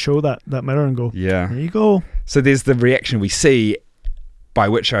 even just to show that mirror and go, there you go. So there's the reaction we see, by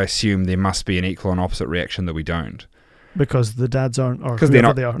which I assume there must be an equal and opposite reaction that we don't. Because the dads aren't, or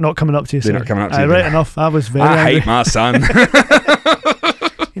whoever they are, not coming up to you. They're not coming up to you. Right enough. I was very angry. Hate my son.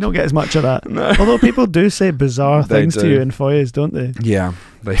 You don't get as much of that. No. Although people do say bizarre things to you in foyers, don't they? Yeah,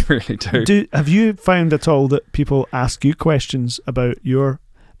 they really do. Have you found at all that people ask you questions about your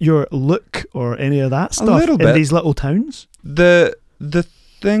look or any of that stuff? A little bit. In these little towns? The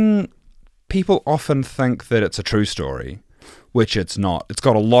thing, people often think that it's a true story, which it's not. It's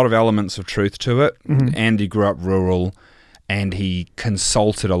got a lot of elements of truth to it. Andy grew up rural, and he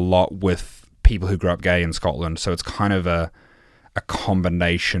consulted a lot with people who grew up gay in Scotland, so it's kind of a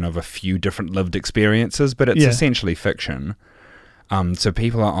combination of a few different lived experiences, but it's essentially fiction. So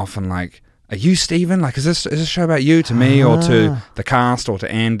people are often like, are you Stephen? Like, is this a show about you, to me, or to the cast, or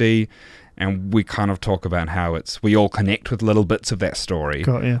to Andy? And we kind of talk about how we all connect with little bits of that story.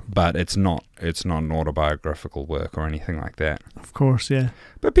 Got you. But it's not an autobiographical work or anything like that. Of course, yeah.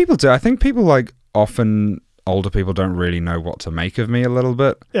 But people do. I think people, like, often older people don't really know what to make of me a little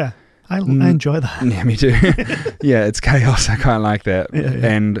bit. Yeah. I enjoy that. Yeah, me too. Yeah, it's chaos. I kind of like that. Yeah.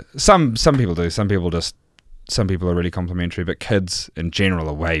 And some people do. Some people are really complimentary, but kids in general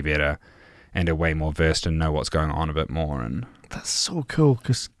are way better and are way more versed and know what's going on a bit more. And that's so cool,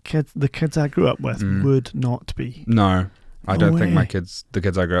 because the kids I grew up with would not be. No, I don't think the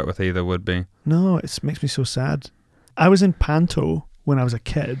kids I grew up with either would be. No, it makes me so sad. I was in Panto when I was a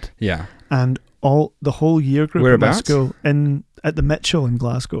kid. Yeah. And the whole year group of my school at the Mitchell in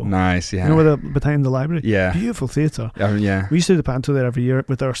Glasgow. Nice, yeah. You know, behind the library? Yeah. Beautiful theatre. Yeah. We used to do the Panto there every year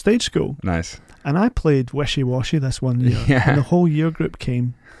with our stage school. Nice. And I played Wishy Washy this one year. Yeah. And the whole year group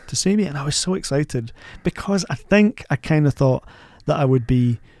came to see me, and I was so excited, because I think I kind of thought that I would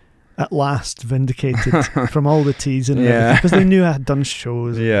be at last vindicated from all the teasing and everything, because they knew I had done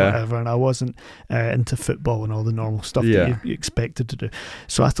shows and whatever, and I wasn't into football and all the normal stuff that you expected to do.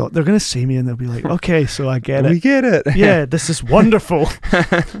 So I thought, they're going to see me and they'll be like, okay, so I get it. We get it. Yeah, this is wonderful.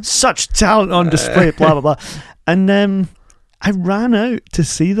 Such talent on display, blah, blah, blah. And I ran out to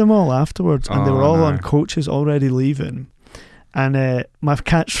see them all afterwards, and they were all on coaches already leaving. And my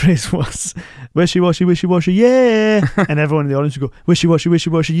catchphrase was, wishy-washy, wishy-washy, yeah! And everyone in the audience would go, wishy-washy,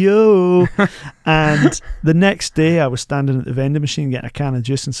 wishy-washy, yo! And the next day I was standing at the vending machine getting a can of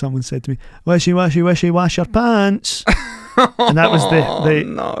juice, and someone said to me, wishy-washy, wishy, wash your pants! And that was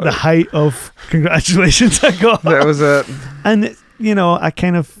the height of congratulations I got. That was it. And,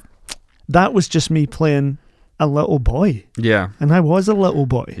 that was just me playing a little boy. Yeah. And I was a little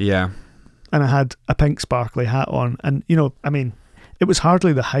boy. Yeah. And I had a pink sparkly hat on. And, it was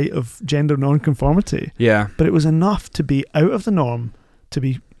hardly the height of gender nonconformity. Yeah. But it was enough to be out of the norm, to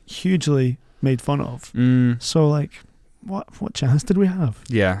be hugely made fun of. Mm. So, what chance did we have?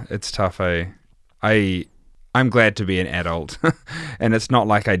 Yeah, it's tough, eh? I'm glad to be an adult. And it's not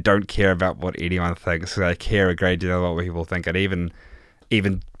like I don't care about what anyone thinks. I care a great deal about what people think. And even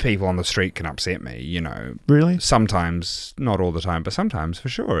people on the street can upset me, Really? Sometimes, not all the time, but sometimes for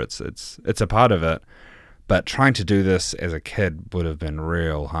sure. It's a part of it. But trying to do this as a kid would have been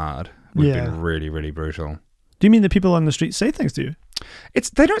real hard. Would have been really, really brutal. Do you mean the people on the street say things to you?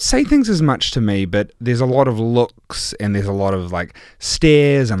 They don't say things as much to me, but there's a lot of looks and there's a lot of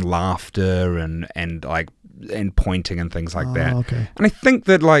stares and laughter and pointing and things like that. Okay. And I think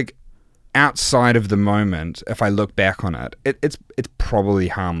that outside of the moment, if I look back on it, it's probably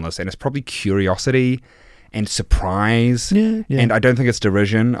harmless, and it's probably curiosity and surprise. Yeah. And I don't think it's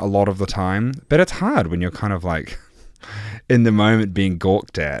derision a lot of the time, but it's hard when you're kind of in the moment being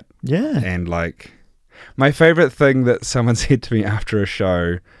gawked at. Yeah. And my favorite thing that someone said to me after a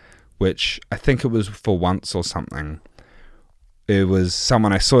show, which I think it was for Once or something, it was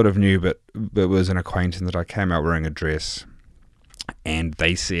someone I sort of knew, but it was an acquaintance that I came out wearing a dress, and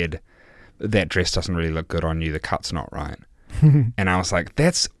they said, that dress doesn't really look good on you, the cut's not right. And I was like,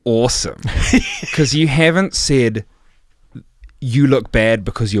 that's awesome, because you haven't said you look bad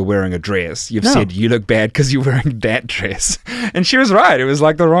because you're wearing a dress. You've said you look bad because you're wearing that dress. And she was right. It was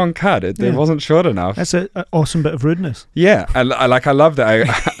the wrong cut. It wasn't short enough. That's an awesome bit of rudeness. Yeah. I love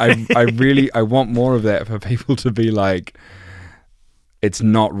that. I want more of that for people to be it's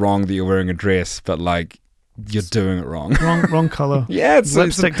not wrong that you're wearing a dress, but you're doing it wrong. Wrong colour. Yeah,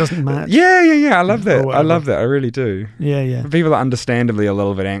 lipstick doesn't match. Yeah. I love that. I love that. I really do. Yeah. People are understandably a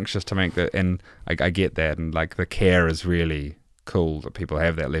little bit anxious to make that, and I get that, and the care is really cool that people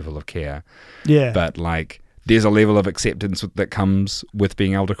have that level of care. Yeah. But there's a level of acceptance that comes with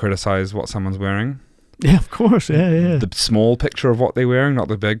being able to criticize what someone's wearing. Yeah, of course. Yeah. The small picture of what they're wearing, not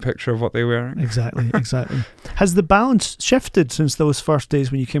the big picture of what they're wearing. Exactly. Has the balance shifted since those first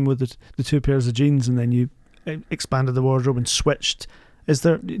days when you came with the two pairs of jeans and then you expanded the wardrobe and switched?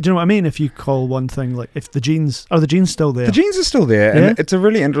 Do you know what I mean? If you call one thing if the jeans still there? The jeans are still there, yeah? And it's a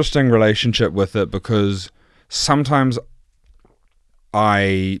really interesting relationship with it, because sometimes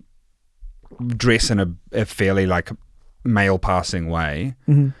I dress in a fairly male passing way,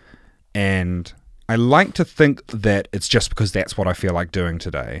 and I like to think that it's just because that's what I feel like doing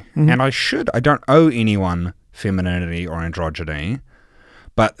today. And I don't owe anyone femininity or androgyny,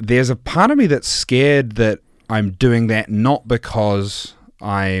 but there's a part of me that's scared that I'm doing that not because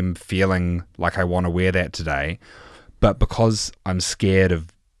I'm feeling like I want to wear that today, but because I'm scared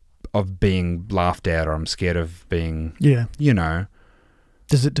of being laughed at, or I'm scared of being,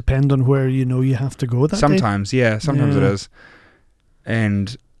 Does it depend on where you have to go that sometimes, day? Sometimes it is.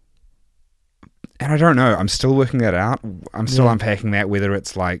 And I don't know. I'm still working that out. I'm still unpacking that, whether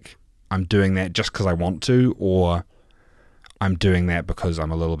it's I'm doing that just because I want to, or I'm doing that because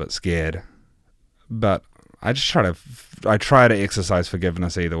I'm a little bit scared. But I just try to exercise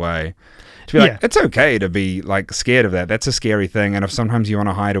forgiveness either way. To be it's okay to be scared of that. That's a scary thing. And if sometimes you want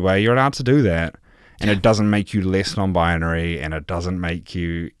to hide away, you're allowed to do that. And it doesn't make you less non-binary, and it doesn't make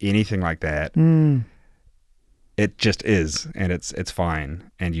you anything like that. It just is, and it's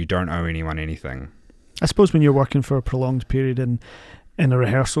fine, and you don't owe anyone anything. I suppose when you're working for a prolonged period in a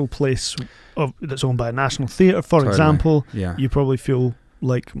rehearsal place that's owned by a national theatre, for example, you probably feel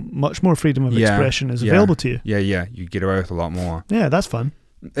much more freedom of expression is available to you. Yeah, you get away with a lot more. Yeah, that's fun.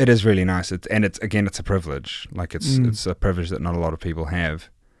 It is really nice. It's a privilege. It's a privilege that not a lot of people have.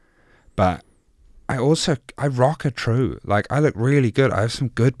 But I rock a true. I look really good. I have some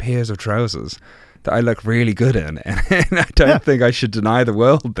good pairs of trousers that I look really good in, and I don't think I should deny the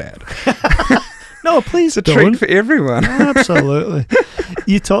world that. No, please don't. It's a treat for everyone. Absolutely.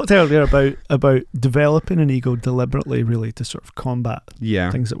 You talked earlier about developing an ego deliberately, really, to sort of combat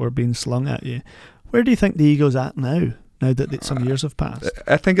things that were being slung at you. Where do you think the ego's at now that some years have passed?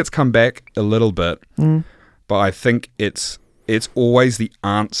 I think it's come back a little bit, but I think it's always the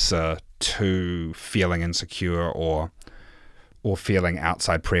answer to feeling insecure or feeling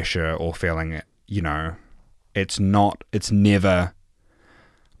outside pressure or feeling, it's never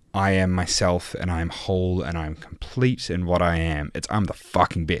I am myself and I am whole and I am complete in what I am. It's I'm the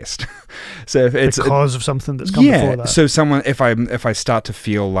fucking best. So if it's because of something that's come before that. So if I start to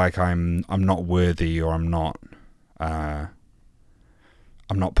feel like I'm not worthy, or I'm not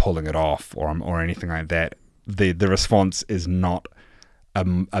pulling it off, or anything like that, the response is not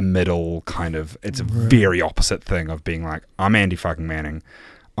a middle kind of, it's a very opposite thing of being like, I'm Andy fucking Manning,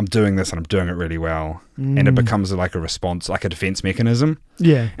 I'm doing this and I'm doing it really well, and it becomes like a response, like a defense mechanism.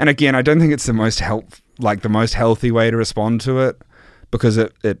 Yeah. And again, I don't think it's the most healthy way to respond to it, because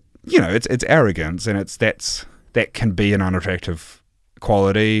it it's arrogance, and that can be an unattractive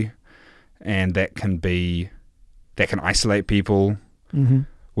quality, and that can isolate people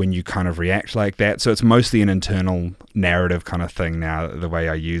when you kind of react like that. So it's mostly an internal narrative kind of thing now, the way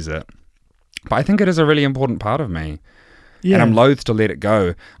I use it. But I think it is a really important part of me. Yeah. And I'm loath to let it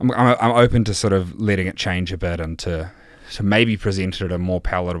go. I'm open to sort of letting it change a bit, and to maybe present it in a more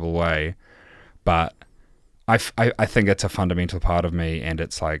palatable way. But I think it's a fundamental part of me, and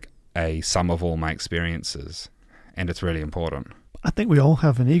it's like a sum of all my experiences, and it's really important. I think we all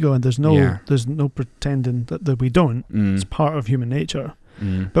have an ego, and there's no pretending that we don't. It's part of human nature.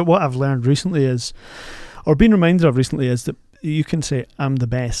 But what I've learned recently is, or been reminded of recently, is that you can say I'm the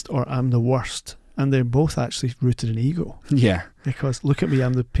best or I'm the worst, and they're both actually rooted in ego. Yeah. Because look at me,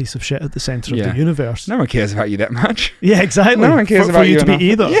 I'm the piece of shit at the centre of the universe. No one cares about you that much. Yeah, exactly. No one cares about you to enough. be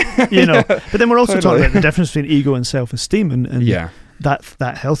either. Yeah, you know. But then we're also talking about the difference between ego and self-esteem, and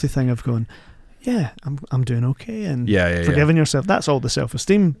that healthy thing of going, yeah, I'm doing okay, and forgiving yourself. That's all the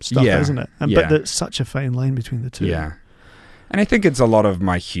self-esteem stuff, isn't it? But there's such a fine line between the two. Yeah. And I think it's a lot of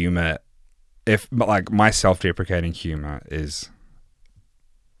my humor, my self-deprecating humor is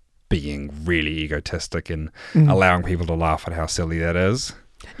being really egotistic and allowing people to laugh at how silly that is.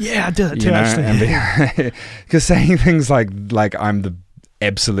 Yeah, I do that too, actually. Because saying things like I'm the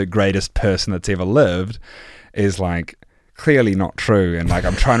absolute greatest person that's ever lived is like clearly not true, and like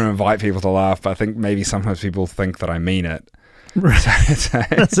I'm trying to invite people to laugh, but I think maybe sometimes people think that I mean it. Right. So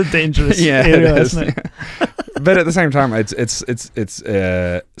that's a dangerous area, isn't it? But at the same time, it's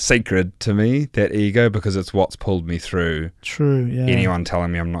sacred to me, that ego, because it's what's pulled me through. True. Yeah. Anyone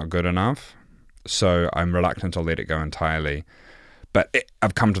telling me I'm not good enough, so I'm reluctant to let it go entirely. But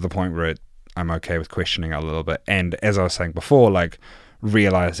I've come to the point where I'm okay with questioning it a little bit, and as I was saying before, like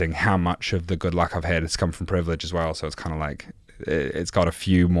realizing how much of the good luck I've had has come from privilege as well. So it's kind of like it's got a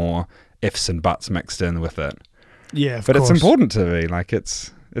few more ifs and buts mixed in with it. Yeah, but it's important to me. Like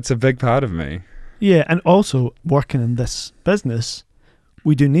it's a big part of me. Yeah, and also working in this business,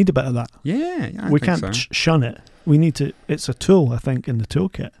 we do need a bit of that. Yeah, we can't shun it. We need to. It's a tool, I think, in the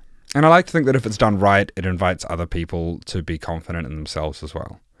toolkit. And I like to think that if it's done right, it invites other people to be confident in themselves as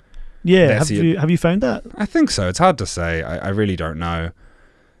well. Yeah, have you found that? I think so. It's hard to say. I really don't know,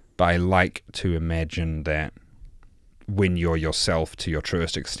 but I like to imagine that when you're yourself to your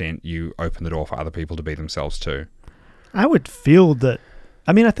truest extent, you open the door for other people to be themselves too. I would feel that.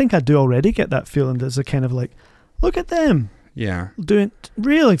 I mean, I think I do already get that feeling. There's a kind of like, look at them. Yeah. Doing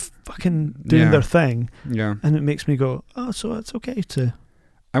their thing. Yeah. And it makes me go, oh, so it's okay to.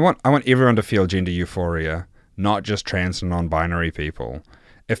 I want everyone to feel gender euphoria, not just trans and non-binary people.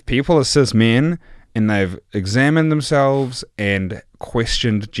 If people are cis men and they've examined themselves and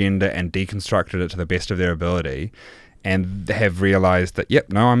questioned gender and deconstructed it to the best of their ability, and have realized that,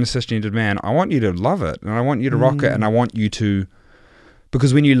 yep, no, I'm a cisgendered man, I want you to love it, and I want you to rock it, and I want you to,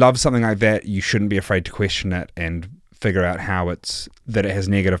 because when you love something like that, you shouldn't be afraid to question it and figure out that it has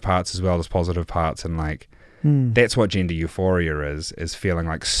negative parts as well as positive parts, and like, that's what gender euphoria is feeling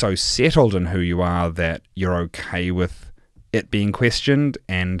like so settled in who you are that you're okay with it being questioned,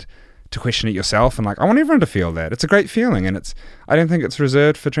 and to question it yourself. And like, I want everyone to feel that. It's a great feeling, and I don't think it's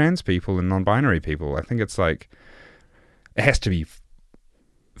reserved for trans people and non-binary people. I think it's like, it has to be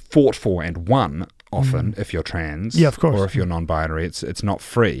fought for and won often if you're trans, of course, or if you're non-binary. It's not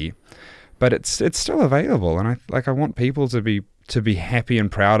free, but it's still available, and I want people to be happy and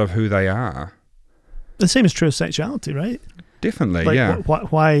proud of who they are. The same is true of sexuality, right? Definitely, like, yeah.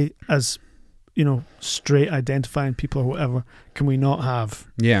 Why, as straight identifying people or whatever, can we not have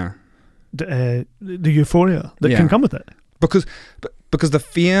the euphoria that can come with it? Because the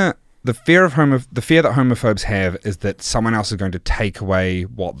fear that homophobes have is that someone else is going to take away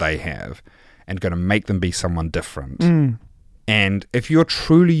what they have and going to make them be someone different. And if you're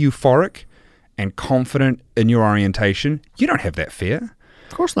truly euphoric and confident in your orientation, you don't have that fear.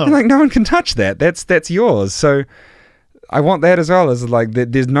 Of course not. Like, no one can touch that. That's yours. So I want that as well. Is like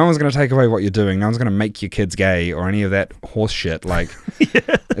there's no one's going to take away what you're doing. No one's going to make your kids gay or any of that horse shit. Like,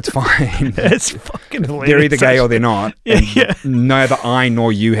 it's fine. It's fucking hilarious. They're either gay or they're not. Yeah. Neither I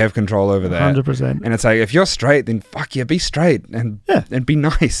nor you have control over that. 100%. And it's like, if you're straight, then fuck yeah, be straight and be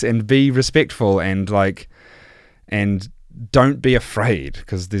nice and be respectful and don't be afraid,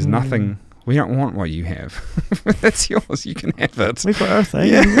 because there's nothing. We don't want what you have. That's yours. You can have it. We've got our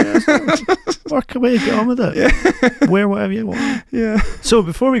thing. Work away, get on with it. Yeah. Wear whatever you want. Yeah. So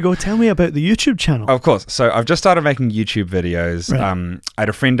before we go, tell me about the YouTube channel. Of course. So I've just started making YouTube videos. Right. I had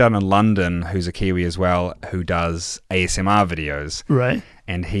a friend down in London who's a Kiwi as well, who does ASMR videos. Right.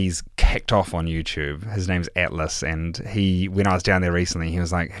 And he's kicked off on YouTube. His name's Atlas. And when I was down there recently, he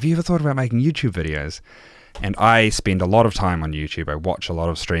was like, have you ever thought about making YouTube videos? And I spend a lot of time on YouTube. I watch a lot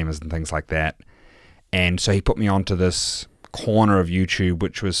of streamers and things like that. And so he put me onto this corner of YouTube,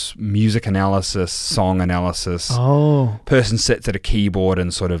 which was music analysis, song analysis. Oh. Person sits at a keyboard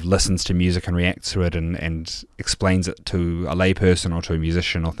and sort of listens to music and reacts to it and explains it to a layperson or to a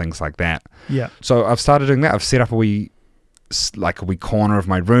musician or things like that. Yeah. So I've started doing that. I've set up a wee corner of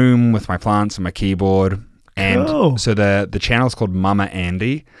my room with my plants and my keyboard. And cool. So the channel's called Mama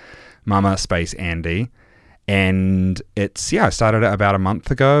Andy, Mama space Andy. And it's, I started it about a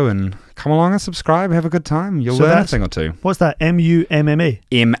month ago, and come along and subscribe, have a good time. You'll learn a thing or two. What's that? MUMMA?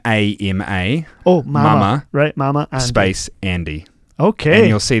 MAMA. Oh, Mama. Right, Mama Andy. Space Andy. Okay. And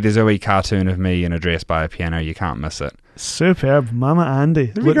you'll see there's a wee cartoon of me in a dress by a piano. You can't miss it. Superb. Mama Andy.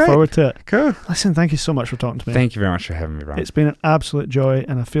 That'd be Look great. Forward to it. Cool. Listen, thank you so much for talking to me. Thank you very much for having me, Brian. It's been an absolute joy,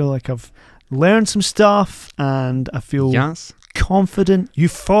 and I feel like I've learned some stuff, and I feel confident,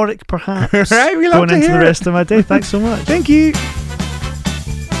 euphoric perhaps, right, we love going to into hear the it. rest of my day. Thanks so much. Thank you.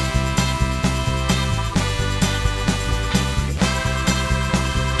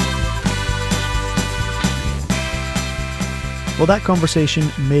 Well, that conversation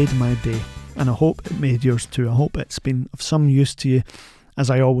made my day, and I hope it made yours too. I hope it's been of some use to you, as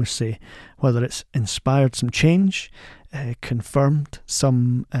I always say, whether it's inspired some change, confirmed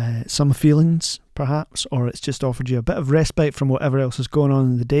some feelings perhaps, or it's just offered you a bit of respite from whatever else is going on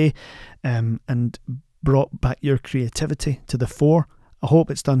in the day, and brought back your creativity to the fore. I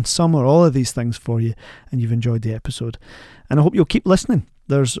hope it's done some or all of these things for you and you've enjoyed the episode, and I hope you'll keep listening.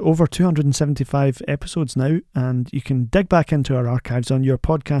 There's over 275 episodes now, and you can dig back into our archives on your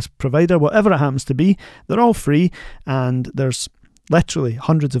podcast provider, whatever it happens to be. They're all free, and there's literally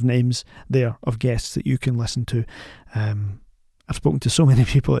hundreds of names there of guests that you can listen to. I've spoken to so many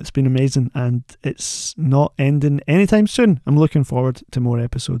people, it's been amazing, and it's not ending anytime soon. I'm looking forward to more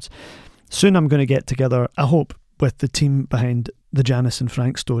episodes. Soon I'm going to get together, I hope, with the team behind The Janice and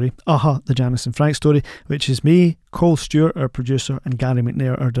Frank Story. The Janice and Frank Story, which is me, Cole Stewart, our producer, and Gary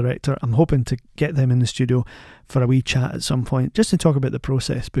McNair, our director. I'm hoping to get them in the studio for a wee chat at some point, just to talk about the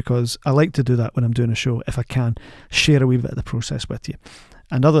process, because I like to do that when I'm doing a show, if I can, share a wee bit of the process with you.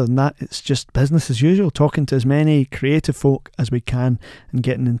 And other than that, it's just business as usual, talking to as many creative folk as we can and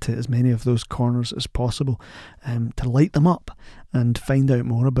getting into as many of those corners as possible, to light them up and find out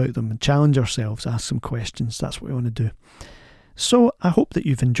more about them and challenge ourselves, ask some questions. That's what we want to do. So I hope that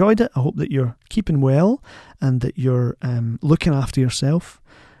you've enjoyed it. I hope that you're keeping well and that you're looking after yourself.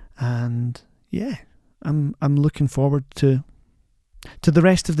 And yeah, I'm looking forward to the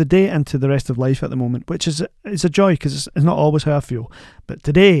rest of the day and to the rest of life at the moment, which is a joy, because it's not always how I feel. But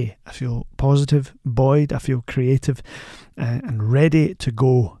today I feel positive, buoyed, I feel creative and ready to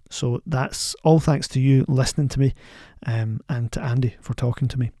go. So that's all thanks to you listening to me, and to Andy for talking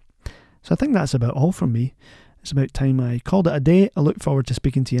to me. So I think that's about all from me. It's about time I called it a day. I look forward to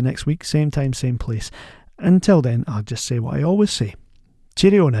speaking to you next week, same time, same place. Until then, I'll just say what I always say.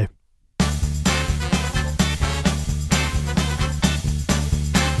 Cheerio now.